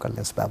মাল্টিফোকাল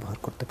লেন্স ব্যবহার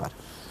করতে পারে।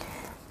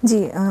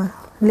 জি,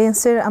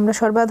 লেন্সের আমরা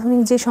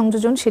সর্বাধুনিক যে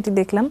সংযোজন সেটি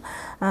দেখলাম।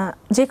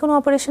 যে কোনো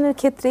অপারেশনের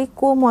ক্ষেত্রেই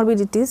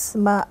কোমরবিডিটিস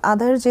বা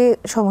আদার যে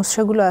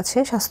সমস্যাগুলো আছে,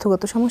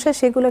 স্বাস্থ্যগত সমস্যা,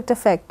 সেগুলো একটা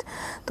ফ্যাক্ট।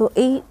 তো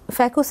এই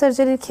ফ্যাকো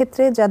সার্জারির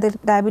ক্ষেত্রে যাদের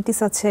ডায়াবেটিস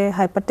আছে,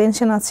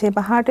 হাইপারটেনশন আছে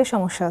বা হার্টের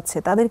সমস্যা আছে,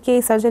 তাদেরকে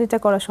এই সার্জারিটা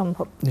করা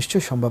সম্ভব?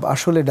 নিশ্চয়ই সম্ভব।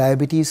 আসলে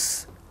ডায়াবেটিস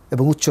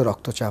এবং উচ্চ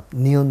রক্তচাপ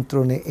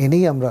নিয়ন্ত্রণে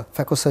এনেই আমরা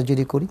ফ্যাকো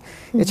সার্জারি করি।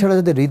 এছাড়া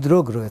যাদের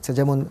হৃদরোগ রয়েছে,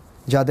 যেমন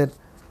যাদের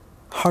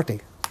হার্টে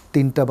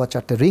 3টা বা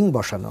 4টে রিং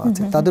বসানো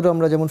আছে, তাদেরও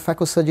আমরা যেমন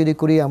ফ্যাকো সার্জারি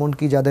করি।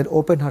 এমনকি যাদের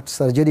ওপেন হার্ট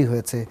সার্জারি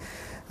হয়েছে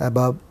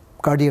বা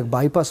কার্ডিয়াক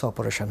বাইপাস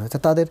অপারেশন হয়েছে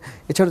তাদের,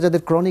 এছাড়া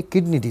যাদের ক্রনিক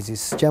কিডনি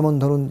ডিজিজ, যেমন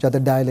ধরুন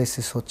যাদের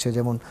ডায়ালাইসিস হচ্ছে,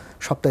 যেমন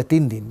সপ্তাহে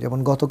 3 দিন, যেমন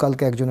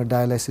গতকালকে একজনের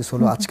ডায়ালাইসিস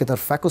হলো, আজকে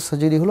তার ফ্যাকো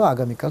সার্জারি হলো,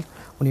 আগামীকাল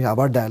উনি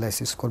আবার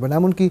ডায়ালাইসিস করবেন।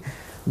 এমনকি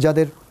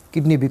যাদের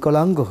কিডনি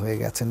বিকলাঙ্গ হয়ে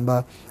গেছেন বা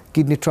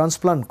কিডনি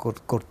ট্রান্সপ্লান্ট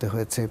করতে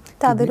হয়েছে,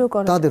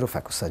 তাদেরও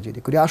ফ্যাকো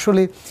সার্জারি করি।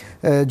 আসলে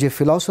যে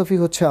ফিলসফি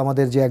হচ্ছে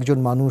আমাদের, যে একজন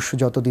মানুষ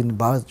যতদিন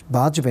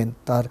বাঁচবেন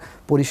তার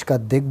পরিষ্কার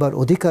দেখবার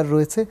অধিকার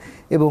রয়েছে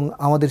এবং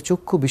আমাদের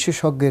চক্ষু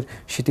বিশেষজ্ঞের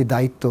সেটি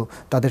দায়িত্ব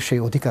তাদের সেই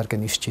অধিকারকে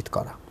নিশ্চিত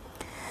করা।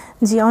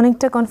 জি,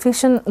 অনেকটা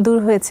কনফিউশন দূর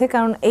হয়েছে,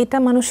 কারণ এটা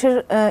মানুষের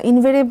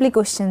ইনভেরিয়েবলি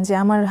কোশ্চেন যে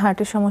আমার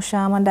হার্টের সমস্যা,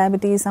 আমার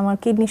ডায়াবেটিস, আমার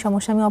কিডনি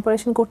সমস্যা, আমি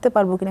অপারেশন করতে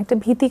পারবো কিনা, একটা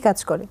ভীতি কাজ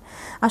করে।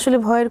 আসলে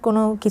ভয়ের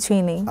কোনো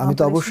কিছুই নেই। আমি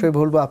তো অবশ্যই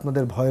বলবো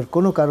আপনাদের ভয়ের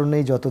কোনো কারণ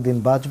নেই, যতদিন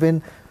বাঁচবেন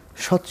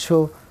স্বচ্ছ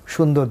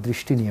সুন্দর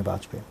দৃষ্টি নিয়ে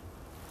বাঁচবেন।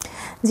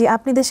 জি,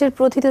 আপনি দেশের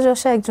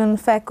প্রথিতযশা একজন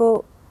ফ্যাকো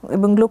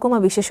এবং গ্লোকোমা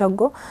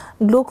বিশেষজ্ঞ।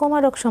 গ্লোকোমা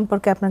রোগ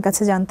সম্পর্কে আপনার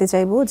কাছে জানতে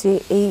চাইবো যে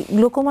এই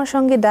গ্লোকোমার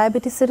সঙ্গে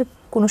ডায়াবেটিসের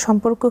কোনো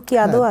সম্পর্ক কি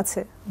আদৌ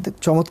আছে?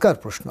 চমৎকার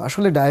প্রশ্ন।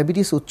 আসলে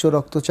ডায়াবেটিস, উচ্চ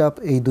রক্তচাপ,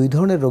 এই 2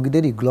 ধরনের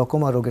রোগীদেরই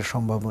গ্লোকোমা রোগের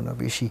সম্ভাবনা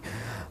বেশি।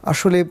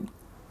 আসলে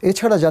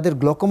এছাড়া যাদের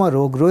গ্লকোমা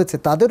রোগ রয়েছে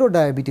তাদেরও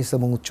ডায়াবেটিস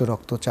এবং উচ্চ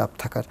রক্তচাপ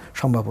থাকার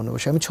সম্ভাবনা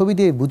বেশি। আমি ছবি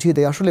দিয়ে বুঝিয়ে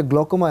দিই, আসলে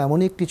গ্লকোমা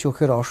এমনই একটি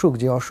চোখের অসুখ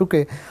যে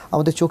অসুখে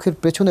আমাদের চোখের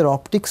পেছনের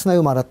অপটিক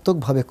স্নায়ু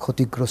মারাত্মকভাবে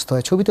ক্ষতিগ্রস্ত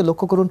হয়। ছবিতে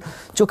লক্ষ্য করুন,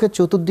 চোখের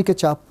চতুর্দিকে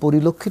চাপ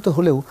পরিলক্ষিত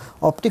হলেও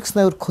অপটিক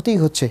স্নায়ুর ক্ষতিই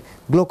হচ্ছে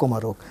গ্লকোমা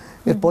রোগ।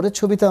 এর পরের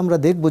ছবিতে আমরা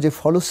দেখব যে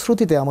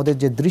ফলশ্রুতিতে আমাদের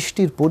যে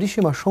দৃষ্টির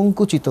পরিসীমা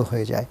সংকুচিত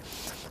হয়ে যায়।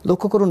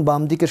 লক্ষ্য করুন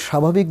বাম দিকের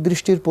স্বাভাবিক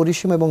দৃষ্টির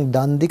পরিসীমা এবং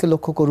ডান দিকে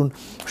লক্ষ্য করুন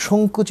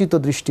সংকুচিত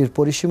দৃষ্টির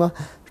পরিসীমা,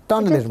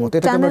 টানেলের মতো।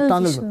 এটাকে আমরা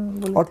টানেল,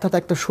 অর্থাৎ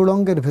একটা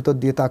সুড়ঙ্গের ভেতর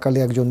দিয়ে তাকালে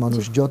একজন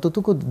মানুষ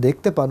যতটুকু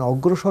দেখতে পান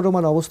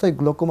অগ্রসরমান অবস্থায়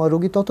গ্লকোমা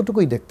রোগী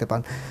ততটুকুই দেখতে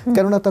পান,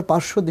 কেননা তার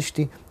পার্শ্ব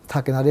দৃষ্টি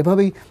থাকে না। আর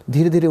এভাবেই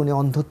ধীরে ধীরে উনি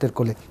অন্ধত্বের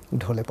কোলে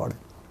ঢলে পড়েন।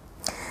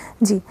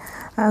 জি,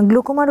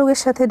 গ্লুকোমা রোগের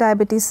সাথে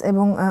ডায়াবেটিস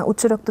এবং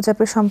উচ্চ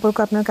রক্তচাপের সম্পর্ক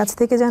আপনার কাছ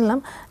থেকে জানলাম।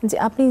 যে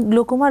আপনি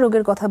গ্লুকোমা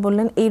রোগের কথা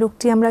বললেন, এই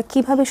রোগটি আমরা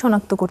কিভাবে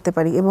শনাক্ত করতে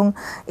পারি এবং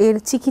এর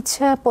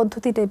চিকিৎসা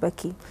পদ্ধতিটাই বা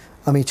কি?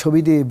 আমি ছবি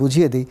দিয়ে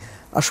বুঝিয়ে দিই।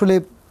 আসলে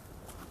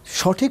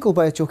সঠিক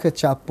উপায়ে চোখের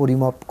চাপ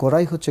পরিমাপ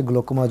করাই হচ্ছে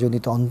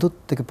গ্লুকোমাজনিত অন্ধত্ব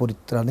থেকে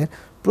পরিত্রাণের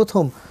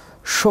প্রথম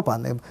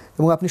সোপান।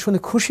 এবং আপনি শুনে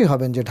খুশি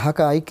হবেন যে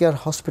ঢাকা আই কেয়ার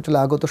হসপিটালে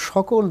আগত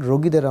সকল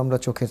রোগীদের আমরা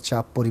চোখের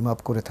চাপ পরিমাপ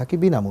করে থাকি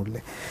বিনামূল্যে।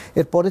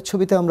 এর পরের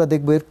ছবিতে আমরা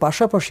দেখব এর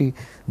পাশাপাশি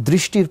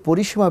দৃষ্টির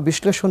পরিসীমা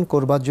বিশ্লেষণ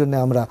করবার জন্য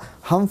আমরা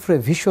হামফ্রে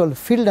ভিজুয়াল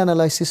ফিল্ড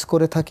অ্যানালাইসিস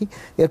করে থাকি।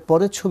 এর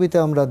পরের ছবিতে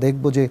আমরা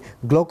দেখব যে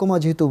গ্লকোমা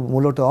যেহেতু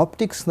মূলত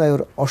অপটিক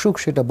স্নায়ুর অসুখ,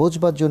 সেটা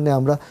বোঝবার জন্য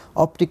আমরা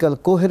অপটিক্যাল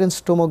কোহেরেন্স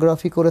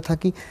টোমোগ্রাফি করে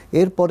থাকি।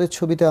 এর পরের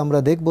ছবিতে আমরা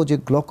দেখব যে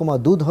গ্লকোমা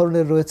দু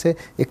ধরনের রয়েছে,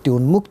 একটি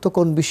উন্মুক্ত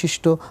কোণ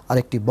বিশিষ্ট আর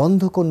একটি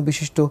বন্ধ কোণ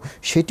বিশিষ্ট,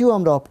 সেটিও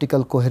আমরা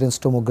অপটিক্যাল কোহেরেন্স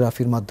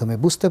টোমোগ্রাফির মাধ্যমে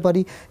বুঝতে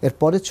পারি। এর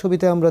পরের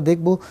ছবিতে আমরা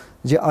দেখব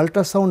যে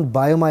আল্ট্রাসাউন্ড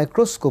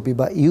বায়োমাইক্রোস্কোপি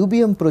বা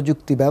ইউবিএম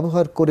প্রযুক্তি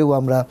ব্যবহার করেও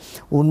আমরা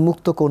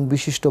উন্মুক্ত কোণ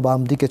বিশিষ্ট, বাম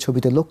দিকে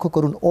ছবিতে লক্ষ্য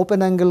করুন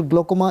ওপেন অ্যাঙ্গেল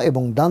গ্লকোমা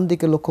এবং ডান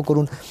দিকে লক্ষ্য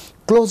করুন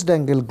ক্লোজড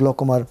অ্যাঙ্গেল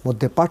গ্লকোমার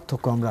মধ্যে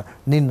পার্থক্য আমরা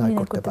নির্ণয়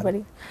করতে পারি।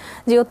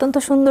 যে অত্যন্ত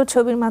সুন্দর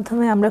ছবির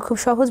মাধ্যমে আমরা খুব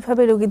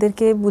সহজভাবে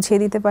রোগীদেরকে বুঝিয়ে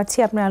দিতে পারছি।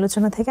 আপনার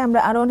আলোচনা থেকে আমরা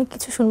আরও অনেক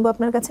কিছু শুনবো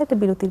আপনার কাছে একটা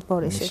বিরতির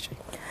পর এসে।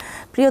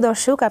 প্রিয়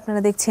দর্শক,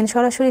 আপনারা দেখছেন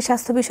সরাসরি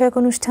স্বাস্থ্য বিষয়ক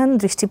অনুষ্ঠান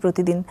দৃষ্টি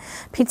প্রতিদিন।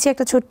 ফিরছি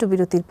একটা ছোট্ট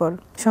বিরতির পর,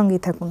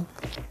 সঙ্গেই থাকুন।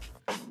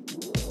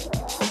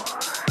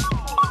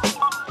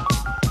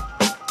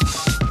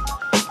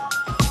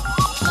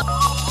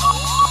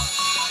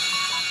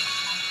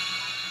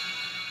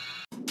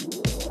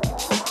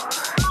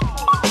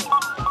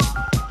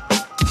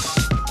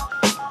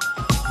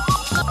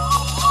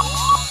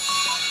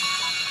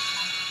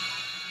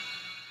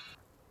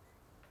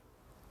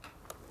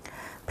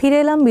 ফিরে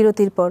এলাম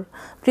বিরতির পর।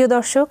 প্রিয়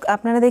দর্শক,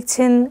 আপনারা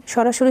দেখছেন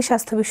সরাসরি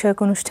স্বাস্থ্য বিষয়ক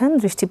অনুষ্ঠান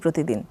দৃষ্টি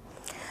প্রতিদিন।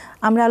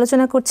 আমরা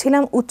আলোচনা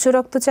করছিলাম উচ্চ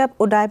রক্তচাপ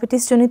ও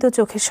ডায়াবেটিস জনিত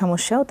চোখের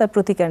সমস্যা ও তার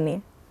প্রতিকার নিয়ে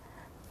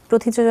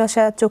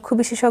প্রথিতযশা চক্ষু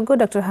বিশেষজ্ঞ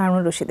ডক্টর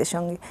হারুনুর রশিদের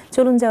সঙ্গে।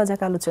 চলুন যাওয়া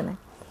যাক আলোচনায়।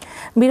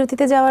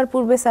 বিরতিতে যাওয়ার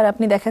পূর্বে স্যার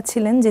আপনি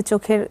দেখাচ্ছিলেন যে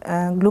চোখের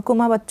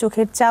গ্লুকোমা বা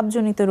চোখের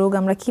চাপজনিত রোগ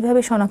আমরা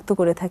কিভাবে শনাক্ত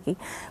করে থাকি।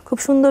 খুব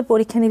সুন্দর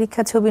পরীক্ষা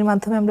নিরীক্ষা ছবির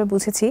মাধ্যমে আমরা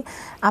বুঝেছি।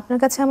 আপনার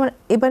কাছে আমার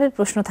এবারের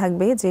প্রশ্ন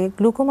থাকবে যে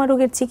গ্লুকোমা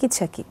রোগের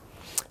চিকিৎসা কী?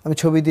 আমি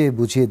ছবি দিয়ে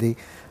বুঝিয়ে দিই।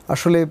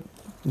 আসলে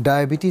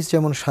ডায়াবেটিস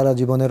যেমন সারা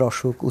জীবনের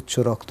অসুখ, উচ্চ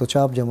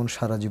রক্তচাপ যেমন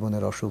সারা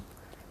জীবনের অসুখ,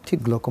 ঠিক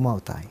গ্লুকোমাও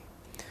তাই।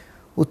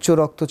 উচ্চ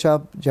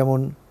রক্তচাপ যেমন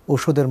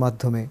ওষুধের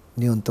মাধ্যমে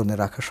নিয়ন্ত্রণে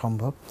রাখা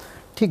সম্ভব,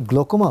 ঠিক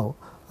গ্লুকোমাও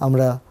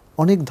আমরা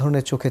অনেক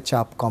ধরনের চোখের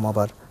চাপ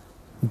কমাবার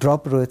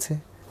ড্রপ রয়েছে,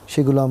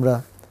 সেগুলো আমরা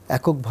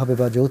এককভাবে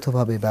বা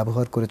যৌথভাবে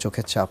ব্যবহার করে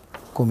চোখের চাপ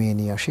কমিয়ে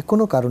নিয়ে আসি।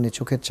 কোনো কারণে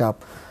চোখের চাপ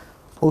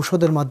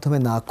ঔষধের মাধ্যমে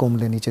না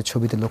কমলে নিচে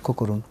ছবিতে লক্ষ্য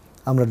করুন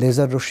আমরা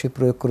লেজার রশ্মি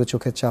প্রয়োগ করে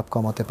চোখের চাপ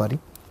কমাতে পারি।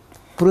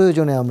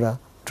 প্রয়োজনে আমরা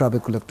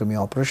ট্রাবেকুলেক্টমি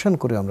অপারেশন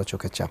করে আমরা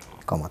চোখের চাপ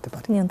কমাতে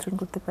পারি, নিয়ন্ত্রণ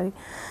করতে পারি।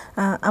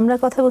 আমরা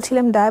কথা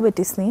বলছিলাম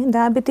ডায়াবেটিস নিয়ে।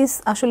 ডায়াবেটিস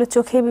আসলে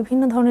চোখে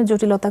বিভিন্ন ধরনের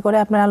জটিলতা করে।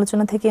 আপনার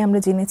আলোচনা থেকে আমরা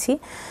জেনেছি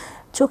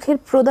চোখের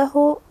প্রদাহ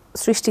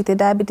সৃষ্টিতে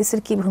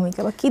ডায়াবেটিসের কি ভূমিকা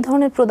বা কি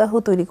ধরনের প্রদাহ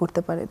তৈরি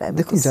করতে পারে ডায়াবেটিস?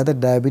 দেখুন, যাদের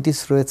ডায়াবেটিস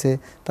রয়েছে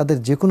তাদের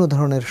যে কোনো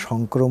ধরনের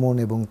সংক্রমণ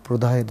এবং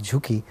প্রদাহের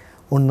ঝুঁকি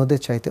অন্যদের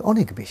চাইতে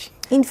অনেক বেশি।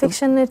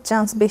 ইনফেকশনের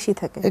চান্স বেশি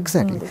থাকে।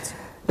 এক্স্যাক্টলি।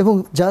 এবং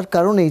যার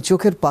কারণেই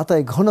চোখের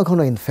পাতায় ঘন ঘন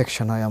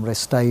ইনফেকশন হয়। আমরা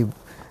স্টাইভ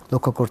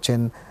লক্ষ্য করছেন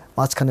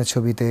মাঝখানের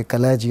ছবিতে,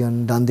 ক্যালাজিয়ান,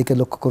 ডান দিকে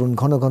লক্ষ্য করুন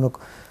ঘন ঘন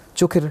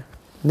চোখের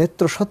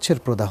নেত্রস্বচ্ছের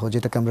প্রদাহ,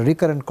 যেটাকে আমরা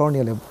রিকারেন্ট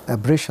কর্নিয়াল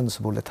অ্যাব্রেশনস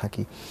বলে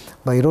থাকি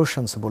বা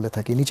ইরোশনস বলে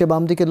থাকি। নিচে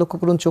বাম দিকে লক্ষ্য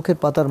করুন চোখের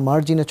পাতার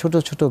মার্জিনে ছোট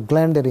ছোট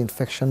গ্ল্যান্ডের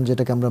ইনফেকশন,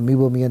 যেটাকে আমরা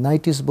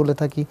মিবোমিয়ানাইটিস বলে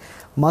থাকি।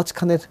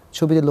 মাঝখানের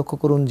ছবিতে লক্ষ্য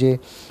করুন যে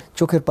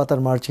চোখের পাতার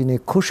মার্জিনে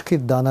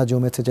খুশকির দানা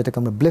জমেছে, যেটাকে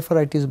আমরা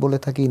ব্লেফারাইটিস বলে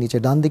থাকি। নিচে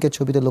ডান দিকের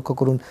ছবিতে লক্ষ্য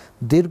করুন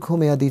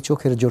দীর্ঘমেয়াদী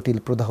চোখের জটিল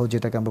প্রদাহ,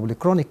 যেটাকে আমরা বলি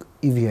ক্রনিক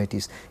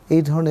ইভিআইটিস।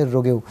 এই ধরনের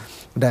রোগেও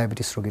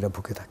ডায়াবেটিস রোগীরা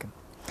ভুগে থাকেন।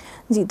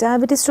 জি,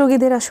 ডায়াবেটিস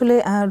রোগীদের আসলে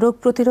রোগ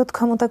প্রতিরোধ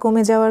ক্ষমতা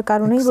কমে যাওয়ার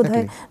কারণেই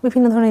বোধহয়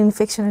বিভিন্ন ধরনের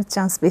ইনফেকশনের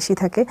চান্স বেশি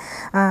থাকে।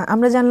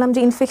 আমরা জানলাম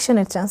যে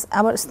ইনফেকশনের চান্স,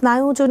 আবার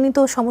স্নায়ুজনিত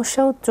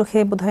সমস্যাও চোখে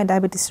বোধহয়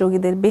ডায়াবেটিস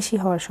রোগীদের বেশি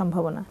হওয়ার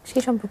সম্ভাবনা,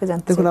 সেই সম্পর্কে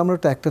জানতে চাই। দেখুন, আমরা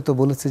তো একটা তো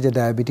বলেছি যে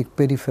ডায়াবেটিক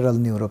পেরিফেরাল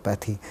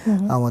নিউরোপ্যাথি,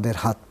 আমাদের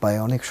হাত পায়ে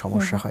অনেক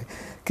সমস্যা হয়,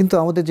 কিন্তু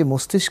আমাদের যে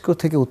মস্তিষ্ক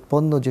থেকে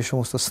উৎপন্ন যে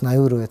সমস্ত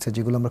স্নায়ু রয়েছে,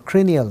 যেগুলো আমরা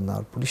ক্রেনিয়াল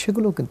নার্ভ বলি,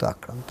 সেগুলোও কিন্তু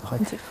আক্রান্ত হয়।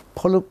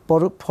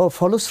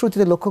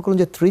 ফলশ্রুতিতে লক্ষ্য করুন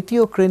যে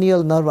তৃতীয়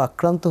ক্রেনিয়াল নার্ভ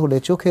আক্রান্ত হলে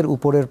চোখের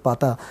উপরের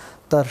পাতা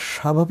তার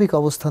স্বাভাবিক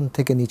অবস্থান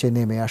থেকে নিচে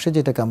নেমে আসে,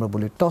 যেটাকে আমরা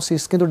বলি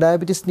টসিস। কিন্তু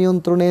ডায়াবেটিস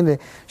নিয়ন্ত্রণে এলে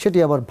সেটি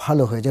আবার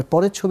ভালো হয়ে যায়।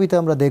 পরের ছবিতে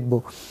আমরা দেখব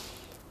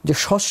যে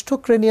ষষ্ঠ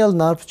ক্রেনিয়াল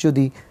নার্ভ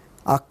যদি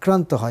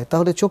আক্রান্ত হয়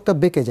তাহলে চোখটা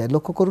বেঁকে যায়।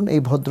 লক্ষ্য করুন,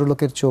 এই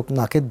ভদ্রলোকের চোখ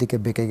নাকের দিকে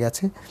বেঁকে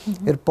গেছে।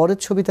 এর পরের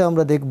ছবিতে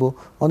আমরা দেখব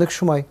অনেক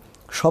সময়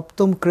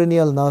সপ্তম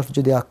ক্রেনিয়াল নার্ভ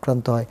যদি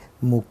আক্রান্ত হয়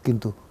মুখ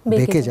কিন্তু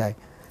বেঁকে যায়।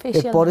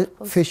 এরপরে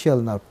ফেশিয়াল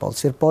নার্ভ পালস।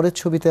 এর পরের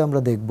ছবিতে আমরা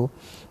দেখব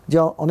যে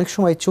অনেক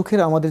সময় চোখের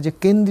আমাদের যে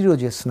কেন্দ্রীয়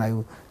যে স্নায়ু,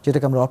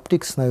 যেটাকে আমরা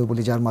অপটিক স্নায়ু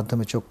বলি, যার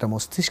মাধ্যমে চোখটা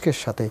মস্তিষ্কের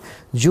সাথে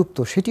যুক্ত,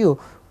 সেটিও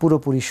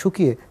পুরোপুরি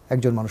শুকিয়ে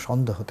একজন মানুষ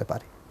অন্ধ হতে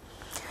পারে।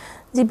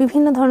 যে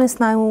বিভিন্ন ধরনের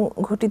স্নায়ু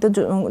ঘটিত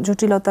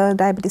জটিলতা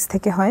ডায়াবেটিস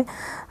থেকে হয়।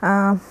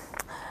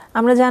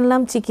 আমরা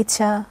জানলাম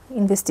চিকিৎসা,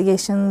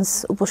 ইনভেস্টিগেশনস,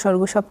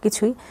 উপসর্গ সব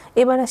কিছুই।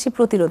 এবার আসি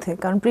প্রতিরোধে,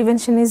 কারণ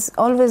prevention is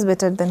always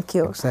better than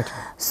cure.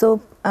 So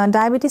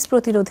diabetes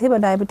প্রতিরোধে বা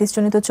ডায়াবেটিস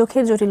জনিত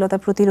চোখের জটিলতা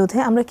প্রতিরোধে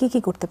আমরা কি কি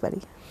করতে পারি?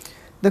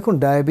 দেখুন,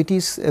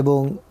 ডায়াবেটিস এবং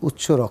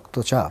উচ্চ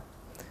রক্তচাপ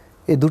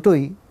এ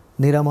দুটোই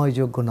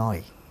নিরাময়যোগ্য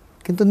নয়,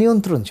 কিন্তু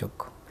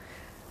নিয়ন্ত্রণযোগ্য।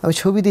 আমি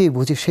ছবি দিয়ে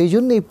বুঝি, সেই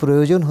জন্যই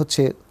প্রয়োজন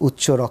হচ্ছে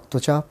উচ্চ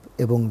রক্তচাপ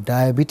এবং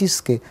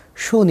ডায়াবেটিসকে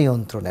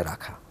সুনিয়ন্ত্রণে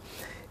রাখা।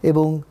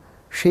 এবং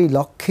সেই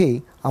লক্ষ্যেই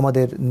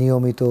আমাদের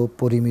নিয়মিত,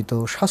 পরিমিত,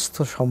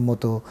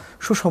 স্বাস্থ্যসম্মত,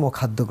 সুষম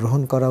খাদ্য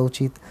গ্রহণ করা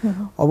উচিত।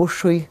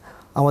 অবশ্যই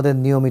আমাদের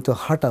নিয়মিত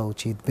হাঁটা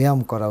উচিত, ব্যায়াম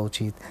করা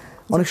উচিত।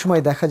 অনেক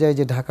সময় দেখা যায়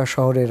যে ঢাকা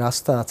শহরে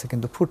রাস্তা আছে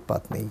কিন্তু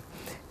ফুটপাত নেই,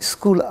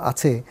 স্কুল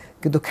আছে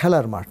কিন্তু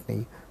খেলার মাঠ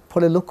নেই।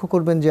 ফলে লক্ষ্য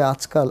করবেন যে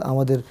আজকাল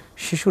আমাদের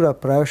শিশুরা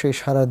প্রায়শই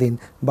সারাদিন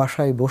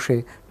বাসায় বসে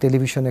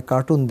টেলিভিশনে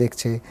কার্টুন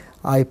দেখছে।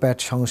 আইপ্যাড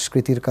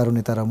সংস্কৃতির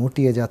কারণে তারা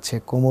মুটিয়ে যাচ্ছে,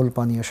 কোমল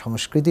পানীয়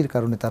সংস্কৃতির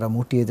কারণে তারা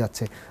মুটিয়ে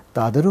যাচ্ছে।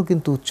 তাদেরও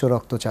কিন্তু উচ্চ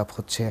রক্তচাপ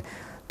হচ্ছে,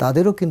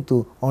 তাদেরও কিন্তু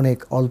অনেক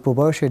অল্প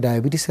বয়সে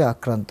ডায়াবেটিসে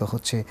আক্রান্ত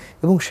হচ্ছে,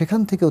 এবং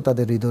সেখান থেকেও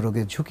তাদের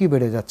হৃদরোগের ঝুঁকি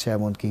বেড়ে যাচ্ছে,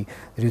 এমনকি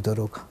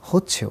হৃদরোগ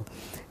হচ্ছেও।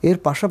 এর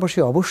পাশাপাশি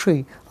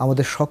অবশ্যই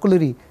আমাদের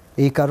সকলেরই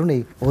এই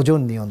কারণেই ওজন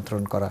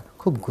নিয়ন্ত্রণ করা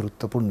খুব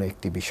গুরুত্বপূর্ণ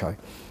একটি বিষয়।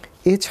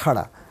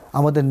 এছাড়া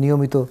আমাদের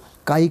নিয়মিত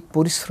কায়িক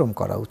পরিশ্রম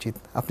করা উচিত।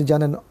 আপনি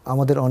জানেন,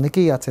 আমাদের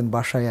অনেকেই আছেন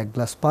বাসায় এক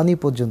গ্লাস পানি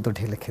পর্যন্ত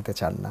ঢেলে খেতে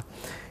চান না।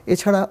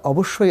 এছাড়া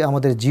অবশ্যই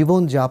আমাদের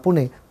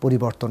জীবনযাপনে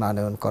পরিবর্তন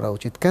আনয়ন করা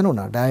উচিত।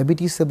 কেননা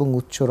ডায়াবেটিস এবং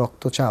উচ্চ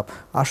রক্তচাপ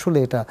আসলে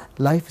এটা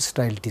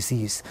লাইফস্টাইল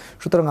ডিজিজ।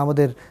 সুতরাং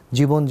আমাদের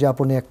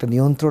জীবনযাপনে একটা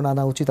নিয়ন্ত্রণ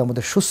আনা উচিত,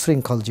 আমাদের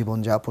সুশৃঙ্খল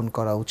জীবনযাপন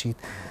করা উচিত।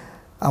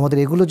 আমাদের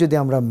এগুলো যদি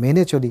আমরা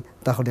মেনে চলি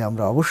তাহলে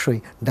আমরা অবশ্যই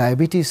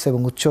ডায়াবেটিস এবং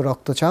উচ্চ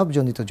রক্তচাপ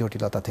জনিত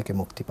জটিলতা থেকে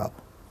মুক্তি পাব।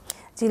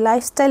 যে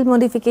লাইফস্টাইল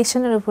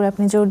মডিফিকেশনের উপর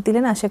আপনি জোর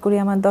দিলেন, আশা করি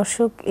আমার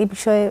দর্শক এই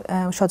বিষয়ে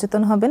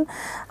সচেতন হবেন।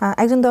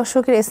 একজন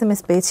দর্শকের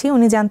SMS পেয়েছি,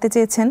 উনি জানতে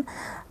চেয়েছেন,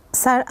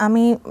 স্যার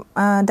আমি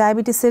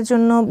ডায়াবেটিসের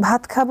জন্য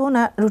ভাত খাবো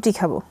না রুটি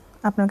খাবো?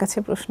 আপনার কাছে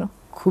প্রশ্ন।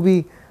 খুবই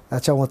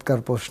চমৎকার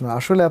প্রশ্ন।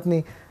 আসলে আপনি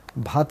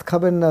ভাত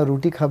খাবেন না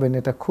রুটি খাবেন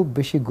এটা খুব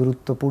বেশি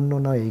গুরুত্বপূর্ণ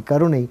নয়, এই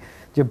কারণেই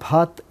যে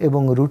ভাত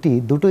এবং রুটি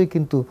দুটোই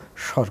কিন্তু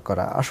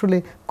শর্করা। আসলে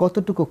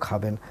কতটুকু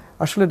খাবেন,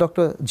 আসলে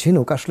ডক্টর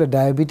ঝিনুক, আসলে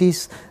ডায়াবেটিস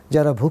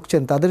যারা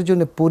ভুগছেন তাদের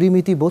জন্য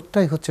পরিমিতি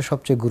বোধটাই হচ্ছে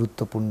সবচেয়ে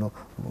গুরুত্বপূর্ণ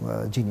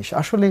জিনিস।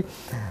 আসলে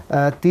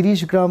 30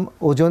 গ্রাম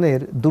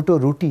ওজনের দুটো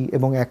রুটি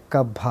এবং 1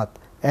 কাপ ভাত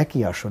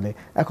একই। আসলে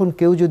এখন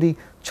কেউ যদি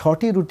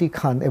 6টি রুটি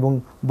খান এবং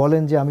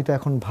বলেন যে আমি তো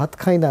এখন ভাত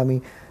খাই না, আমি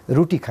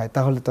রুটি খাই,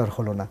 তাহলে তো আর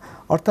হলো না।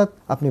 অর্থাৎ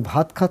আপনি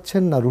ভাত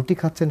খাচ্ছেন না রুটি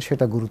খাচ্ছেন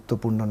সেটা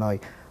গুরুত্বপূর্ণ নয়,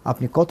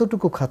 আপনি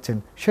কতটুকু খাচ্ছেন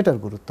সেটার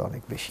গুরুত্ব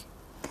অনেক বেশি।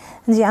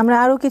 জি, আমরা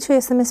আরও কিছু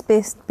SMS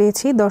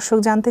পেয়েছি। দর্শক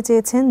জানতে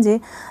চেয়েছেন যে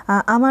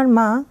আমার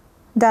মা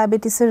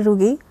ডায়াবেটিসের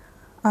রোগী,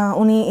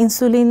 উনি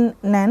ইনসুলিন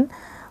নেন,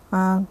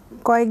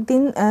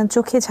 কয়েকদিন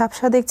চোখে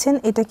ঝাপসা দেখছেন,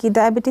 এটা কি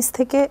ডায়াবেটিস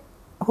থেকে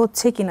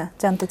হচ্ছে কিনা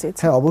জানতে চেয়েছি।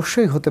 হ্যাঁ,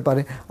 অবশ্যই হতে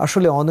পারে।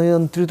 আসলে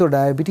অনিয়ন্ত্রিত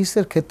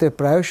ডায়াবেটিসের ক্ষেত্রে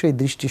প্রায়শই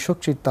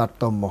দৃষ্টিশক্তির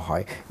তারতম্য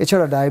হয়।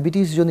 এছাড়া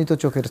ডায়াবেটিস জনিত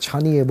চোখের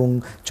ছানি এবং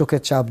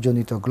চোখের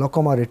চাপজনিত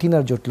গ্লকোমা,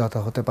 রেটিনার জটিলতা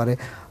হতে পারে।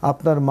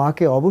 আপনার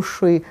মাকে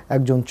অবশ্যই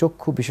একজন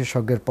চক্ষু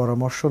বিশেষজ্ঞের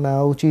পরামর্শ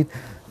নেওয়া উচিত।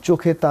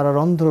 চোখে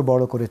তারারন্ধ্র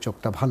বড় করে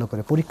চোখটা ভালো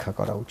করে পরীক্ষা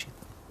করা উচিত।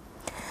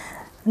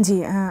 জি,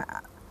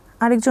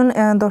 আরেকজন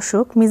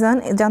দর্শক মিজান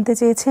জানতে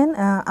চেয়েছেন,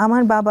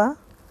 আমার বাবা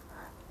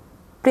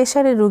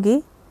প্রেশারের রোগী,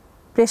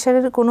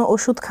 প্রেশারের কোনো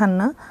ওষুধ খান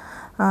না,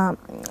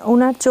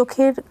 ওনার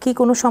চোখের কি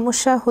কোনো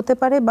সমস্যা হতে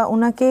পারে বা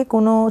ওনাকে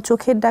কোনো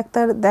চোখের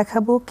ডাক্তার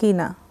দেখাবো কি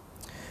না?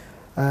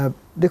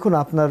 দেখুন,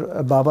 আপনার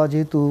বাবা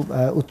যেহেতু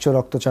উচ্চ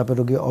রক্তচাপের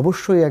রোগী,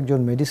 অবশ্যই একজন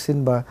মেডিসিন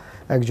বা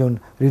একজন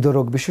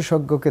হৃদরোগ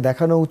বিশেষজ্ঞকে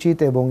দেখানো উচিত,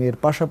 এবং এর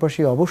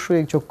পাশাপাশি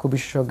অবশ্যই চক্ষু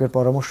বিশেষজ্ঞের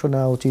পরামর্শ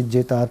নেওয়া উচিত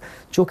যে তার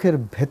চোখের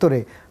ভেতরে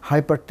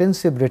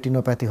হাইপারটেনসিভ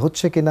রেটিনোপ্যাথি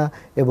হচ্ছে কিনা,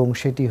 এবং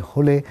সেটি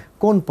হলে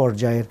কোন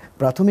পর্যায়ের,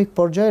 প্রাথমিক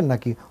পর্যায়ের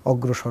নাকি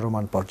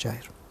অগ্রসরমান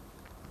পর্যায়ের।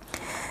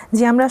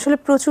 জি, আমরা আসলে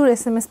প্রচুর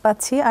SMS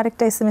পাচ্ছি।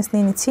 আরেকটা SMS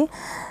নিয়ে নিচ্ছি।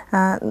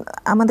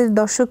 আমাদের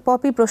দর্শক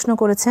পপি প্রশ্ন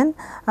করেছেন,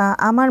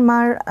 আমার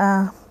মার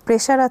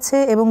প্রেশার আছে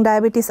এবং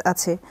ডায়াবেটিস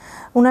আছে,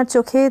 ওনার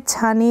চোখে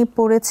ছানি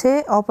পড়েছে,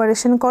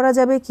 অপারেশন করা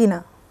যাবে কি না?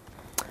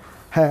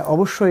 হ্যাঁ,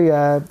 অবশ্যই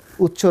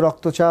উচ্চ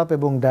রক্তচাপ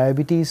এবং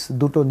ডায়াবেটিস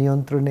দুটো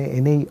নিয়ন্ত্রণে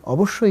এনেই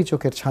অবশ্যই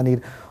চোখের ছানির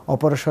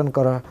অপারেশন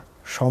করা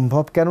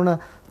সম্ভব, কেননা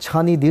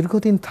ছানি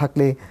দীর্ঘদিন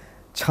থাকলে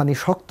ছানি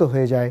শক্ত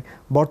হয়ে যায়।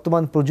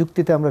 বর্তমান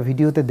প্রযুক্তিতে আমরা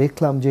ভিডিওতে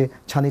দেখলাম যে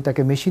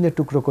ছানিটাকে মেশিনে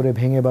টুকরো করে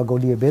ভেঙে বা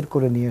গলিয়ে বের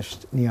করে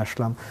নিয়ে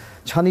আসলাম।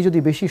 ছানি যদি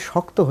বেশি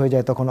শক্ত হয়ে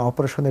যায় তখন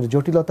অপারেশনের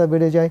জটিলতা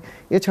বেড়ে যায়।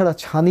 এছাড়া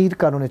ছানির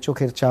কারণে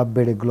চোখের চাপ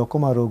বেড়ে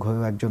গ্লোকোমা রোগ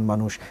হয়েও একজন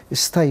মানুষ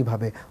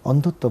স্থায়ীভাবে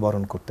অন্ধত্ব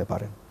বরণ করতে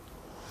পারেন।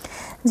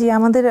 জি,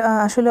 আমাদের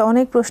আসলে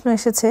অনেক প্রশ্ন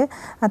এসেছে।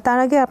 তার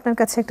আগে আপনার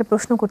কাছে একটা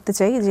প্রশ্ন করতে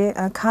চাই যে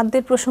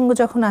খাদ্যের প্রসঙ্গ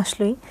যখন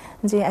আসলোই,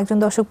 যে একজন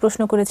দর্শক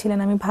প্রশ্ন করেছিলেন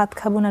আমি ভাত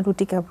খাবো না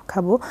রুটি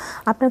খাবো,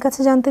 আপনার কাছে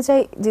জানতে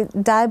চাই যে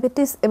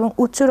ডায়াবেটিস এবং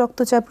উচ্চ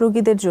রক্তচাপ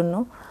রোগীদের জন্য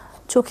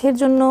চোখের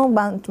জন্য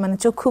মানে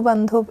চক্ষু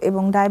বান্ধব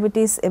এবং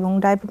ডায়াবেটিস এবং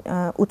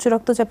উচ্চ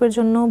রক্তচাপের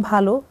জন্য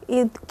ভালো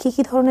কী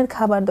কী ধরনের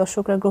খাবার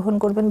দর্শকরা গ্রহণ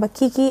করবেন বা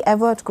কী কী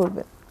অ্যাভয়েড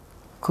করবেন?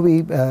 খুবই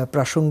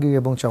প্রাসঙ্গিক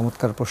এবং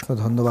চমৎকার প্রশ্ন,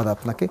 ধন্যবাদ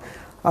আপনাকে।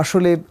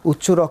 আসলে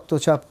উচ্চ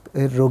রক্তচাপ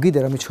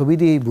রোগীদের আমি ছবি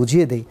দিয়েই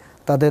বুঝিয়ে দেই,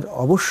 তাদের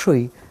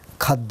অবশ্যই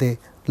খাদ্যে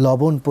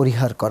লবণ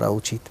পরিহার করা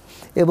উচিত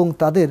এবং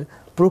তাদের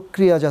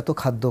প্রক্রিয়াজাত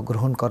খাদ্য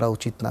গ্রহণ করা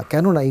উচিত না,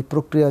 কেননা এই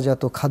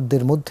প্রক্রিয়াজাত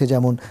খাদ্যের মধ্যে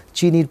যেমন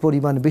চিনির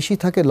পরিমাণ বেশি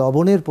থাকে,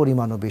 লবণের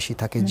পরিমাণও বেশি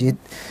থাকে,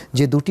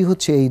 যে দুটি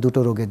হচ্ছে এই দুটো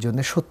রোগের জন্য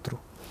শত্রু।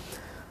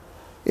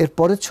 এর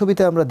পরের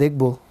ছবিতে আমরা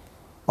দেখব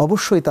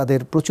অবশ্যই তাদের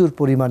প্রচুর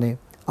পরিমাণে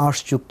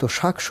আঁশযুক্ত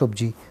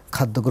শাকসবজি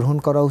খাদ্য গ্রহণ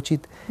করা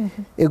উচিত।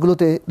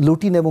 এগুলোতে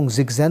লুটিন এবং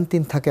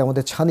জিগজ্যান্থিন থাকে,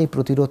 আমাদের ছানি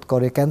প্রতিরোধ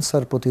করে,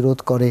 ক্যান্সার প্রতিরোধ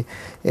করে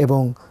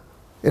এবং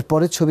এর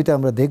পরের ছবিতে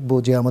আমরা দেখব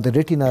যে আমাদের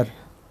রেটিনার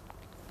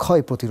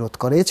ক্ষয় প্রতিরোধ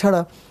করে।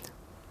 এছাড়া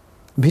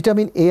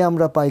ভিটামিন এ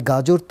আমরা পাই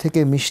গাজর থেকে,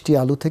 মিষ্টি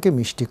আলু থেকে,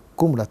 মিষ্টি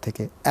কুমড়া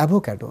থেকে।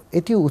 অ্যাভোক্যাডো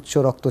এটিও উচ্চ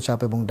রক্তচাপ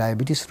এবং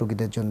ডায়াবেটিস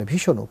রোগীদের জন্য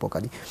ভীষণ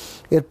উপকারী।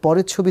 এর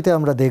পরের ছবিতে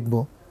আমরা দেখব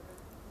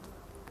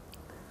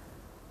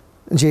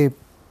যে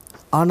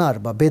আনার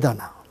বা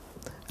বেদানা,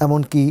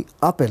 এমনকি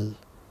আপেল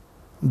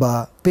বা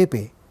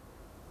পেঁপে,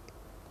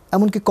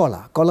 এমনকি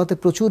কলাতে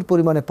প্রচুর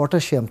পরিমাণে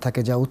পটাশিয়াম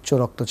থাকে, যা উচ্চ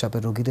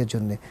রক্তচাপের রোগীদের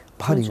জন্য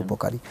ভারী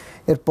উপকারী।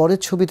 এর পরের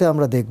ছবিতে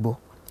আমরা দেখব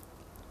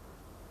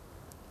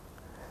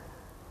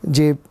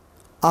যে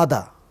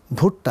আদা,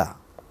 ভুট্টা,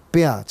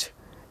 পেঁয়াজ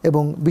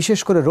এবং বিশেষ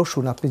করে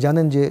রসুন। আপনি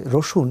জানেন যে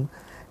রসুন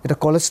এটা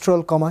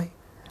কোলেস্টেরল কমায়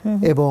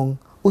এবং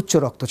উচ্চ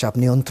রক্তচাপ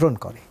নিয়ন্ত্রণ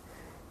করে।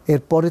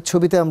 এর পরের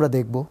ছবিতে আমরা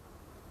দেখব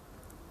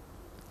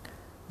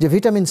যে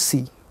ভিটামিন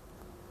সি,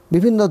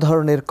 বিভিন্ন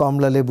ধরনের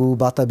কমলা লেবু,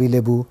 বাতাবি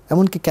লেবু,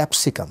 এমনকি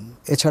ক্যাপসিকাম,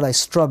 এছাড়া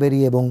স্ট্রবেরি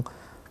এবং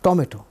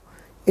টমেটো,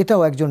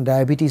 এটাও একজন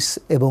ডায়াবেটিস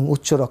এবং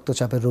উচ্চ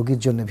রক্তচাপের রোগীর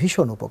জন্য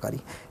ভীষণ উপকারী।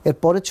 এর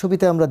পরের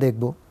ছবিতে আমরা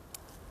দেখব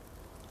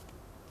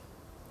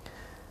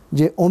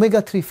যে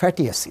ওমেগা 3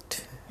 ফ্যাটি অ্যাসিড,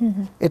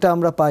 এটা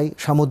আমরা পাই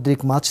সামুদ্রিক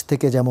মাছ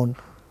থেকে, যেমন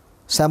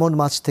স্যামন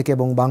মাছ থেকে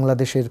এবং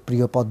বাংলাদেশের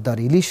প্রিয় পদ্মার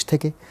ইলিশ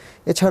থেকে।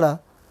 এছাড়া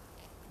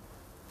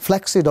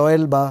ফ্ল্যাক্সিড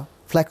অয়েল বা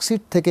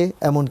ফ্ল্যাক্সিড থেকে,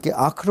 এমনকি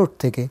আখরোট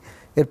থেকে।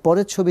 এর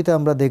পরের ছবিতে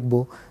আমরা দেখব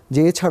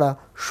যে এছাড়া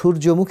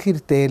সূর্যমুখীর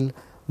তেল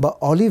বা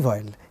অলিভ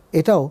অয়েল,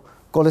 এটাও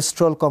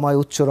কোলেস্টেরল কমায়,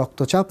 উচ্চ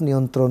রক্তচাপ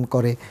নিয়ন্ত্রণ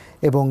করে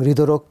এবং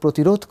হৃদরোগ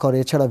প্রতিরোধ করে।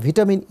 এছাড়া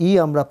ভিটামিন ই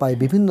আমরা পাই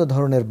বিভিন্ন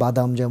ধরনের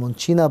বাদাম, যেমন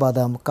চীনা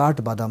বাদাম,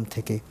 কাঠবাদাম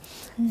থেকে।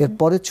 এর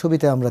পরের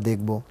ছবিতে আমরা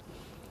দেখব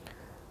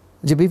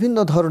যে বিভিন্ন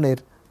ধরনের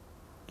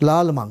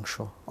লাল মাংস,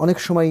 অনেক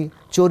সময়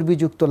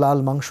চর্বিযুক্ত লাল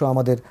মাংস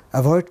আমাদের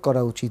অ্যাভয়েড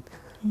করা উচিত,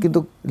 কিন্তু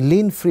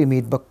লিন ফ্রি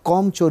মিট বা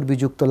কম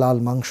চর্বিযুক্ত লাল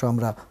মাংস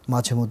আমরা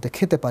মাঝে মধ্যে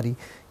খেতে পারি।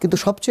 কিন্তু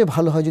সবচেয়ে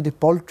ভালো হয় যদি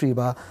পোলট্রি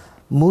বা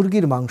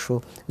মুরগির মাংস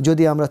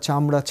যদি আমরা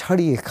চামড়া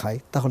ছাড়িয়ে খাই,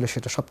 তাহলে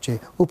সেটা সবচেয়ে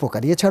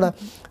উপকারী। এছাড়া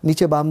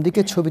নিচে বাম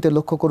দিকের ছবিতে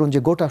লক্ষ্য করুন যে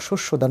গোটা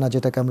শস্য দানা,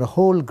 যেটাকে আমরা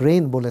হোল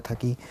গ্রেন বলে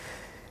থাকি।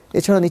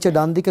 এছাড়া নিচে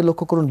ডান দিকে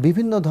লক্ষ্য করুন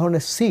বিভিন্ন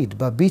ধরনের সিড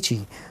বা বিচি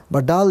বা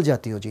ডাল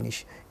জাতীয় জিনিস,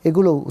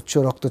 এগুলো উচ্চ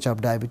রক্তচাপ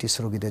ডায়াবেটিস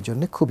রোগীদের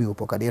জন্য খুবই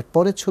উপকারী। এর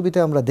পরের ছবিতে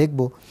আমরা দেখব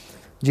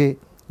যে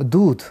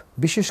দুধ,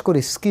 বিশেষ করে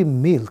স্কিম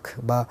মিল্ক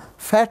বা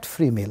ফ্যাট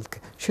ফ্রি মিল্ক,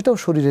 সেটাও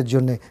শরীরের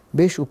জন্য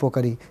বেশ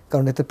উপকারী,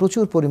 কারণ এতে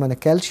প্রচুর পরিমাণে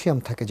ক্যালসিয়াম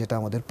থাকে, যেটা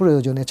আমাদের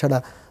প্রয়োজন। এছাড়া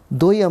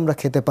দই আমরা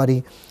খেতে পারি,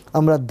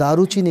 আমরা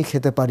দারুচিনি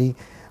খেতে পারি,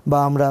 বা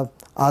আমরা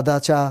আদা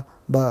চা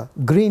বা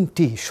গ্রিন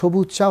টি,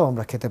 সবুজ চাও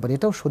আমরা খেতে পারি,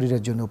 এটাও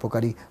শরীরের জন্য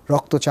উপকারী,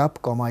 রক্তচাপ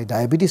কমায়,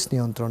 ডায়াবেটিস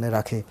নিয়ন্ত্রণে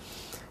রাখে।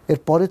 এর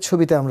পরের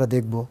ছবিতে আমরা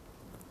দেখব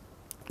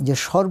যে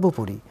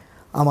সর্বোপরি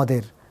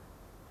আমাদের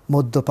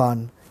মদ্যপান,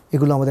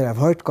 এগুলো আমাদের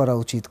অ্যাভয়েড করা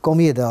উচিত,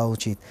 কমিয়ে দেওয়া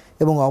উচিত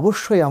এবং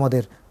অবশ্যই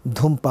আমাদের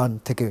ধূমপান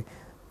থেকে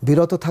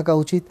বিরত থাকা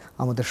উচিত।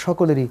 আমাদের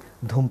সকলেরই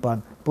ধূমপান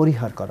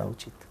পরিহার করা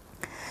উচিত।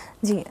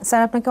 জি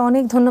স্যার, আপনাকে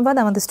অনেক ধন্যবাদ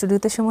আমাদের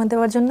স্টুডিওতে সময়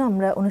দেওয়ার জন্য।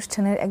 আমরা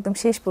অনুষ্ঠানের একদম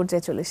শেষ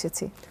পর্যায়ে চলে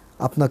এসেছি।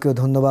 আপনাকেও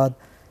ধন্যবাদ,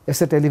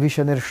 এসএ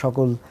টেলিভিশনের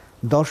সকল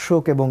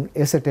দর্শক এবং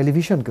এসএ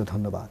টেলিভিশনকেও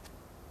ধন্যবাদ।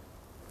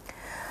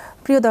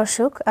 প্রিয়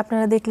দর্শক,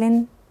 আপনারা দেখলেন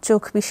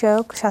চোখ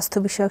বিষয়ক, স্বাস্থ্য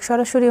বিষয়ক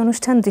সরাসরি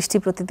অনুষ্ঠান দৃষ্টি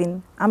প্রতিদিন।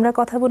 আমরা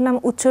কথা বললাম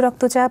উচ্চ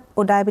রক্তচাপ ও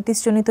ডায়াবেটিস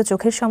জনিত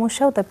চোখের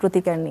সমস্যা ও তার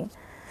প্রতিকার নিয়ে।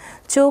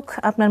 চোখ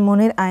আপনার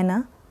মনের আয়না,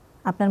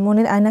 আপনার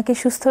মনের আয়নাকে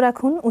সুস্থ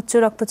রাখুন, উচ্চ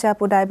রক্তচাপ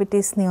ও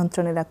ডায়াবেটিস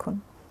নিয়ন্ত্রণে রাখুন।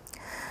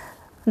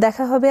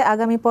 দেখা হবে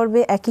আগামী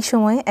পর্বে একই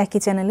সময়ে একই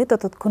চ্যানেলে।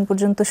 ততক্ষণ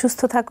পর্যন্ত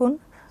সুস্থ থাকুন,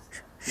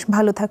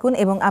 ভালো থাকুন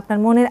এবং আপনার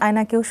মনের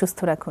আয়নাকেও সুস্থ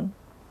রাখুন।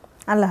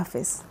 আল্লাহ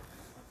হাফেজ।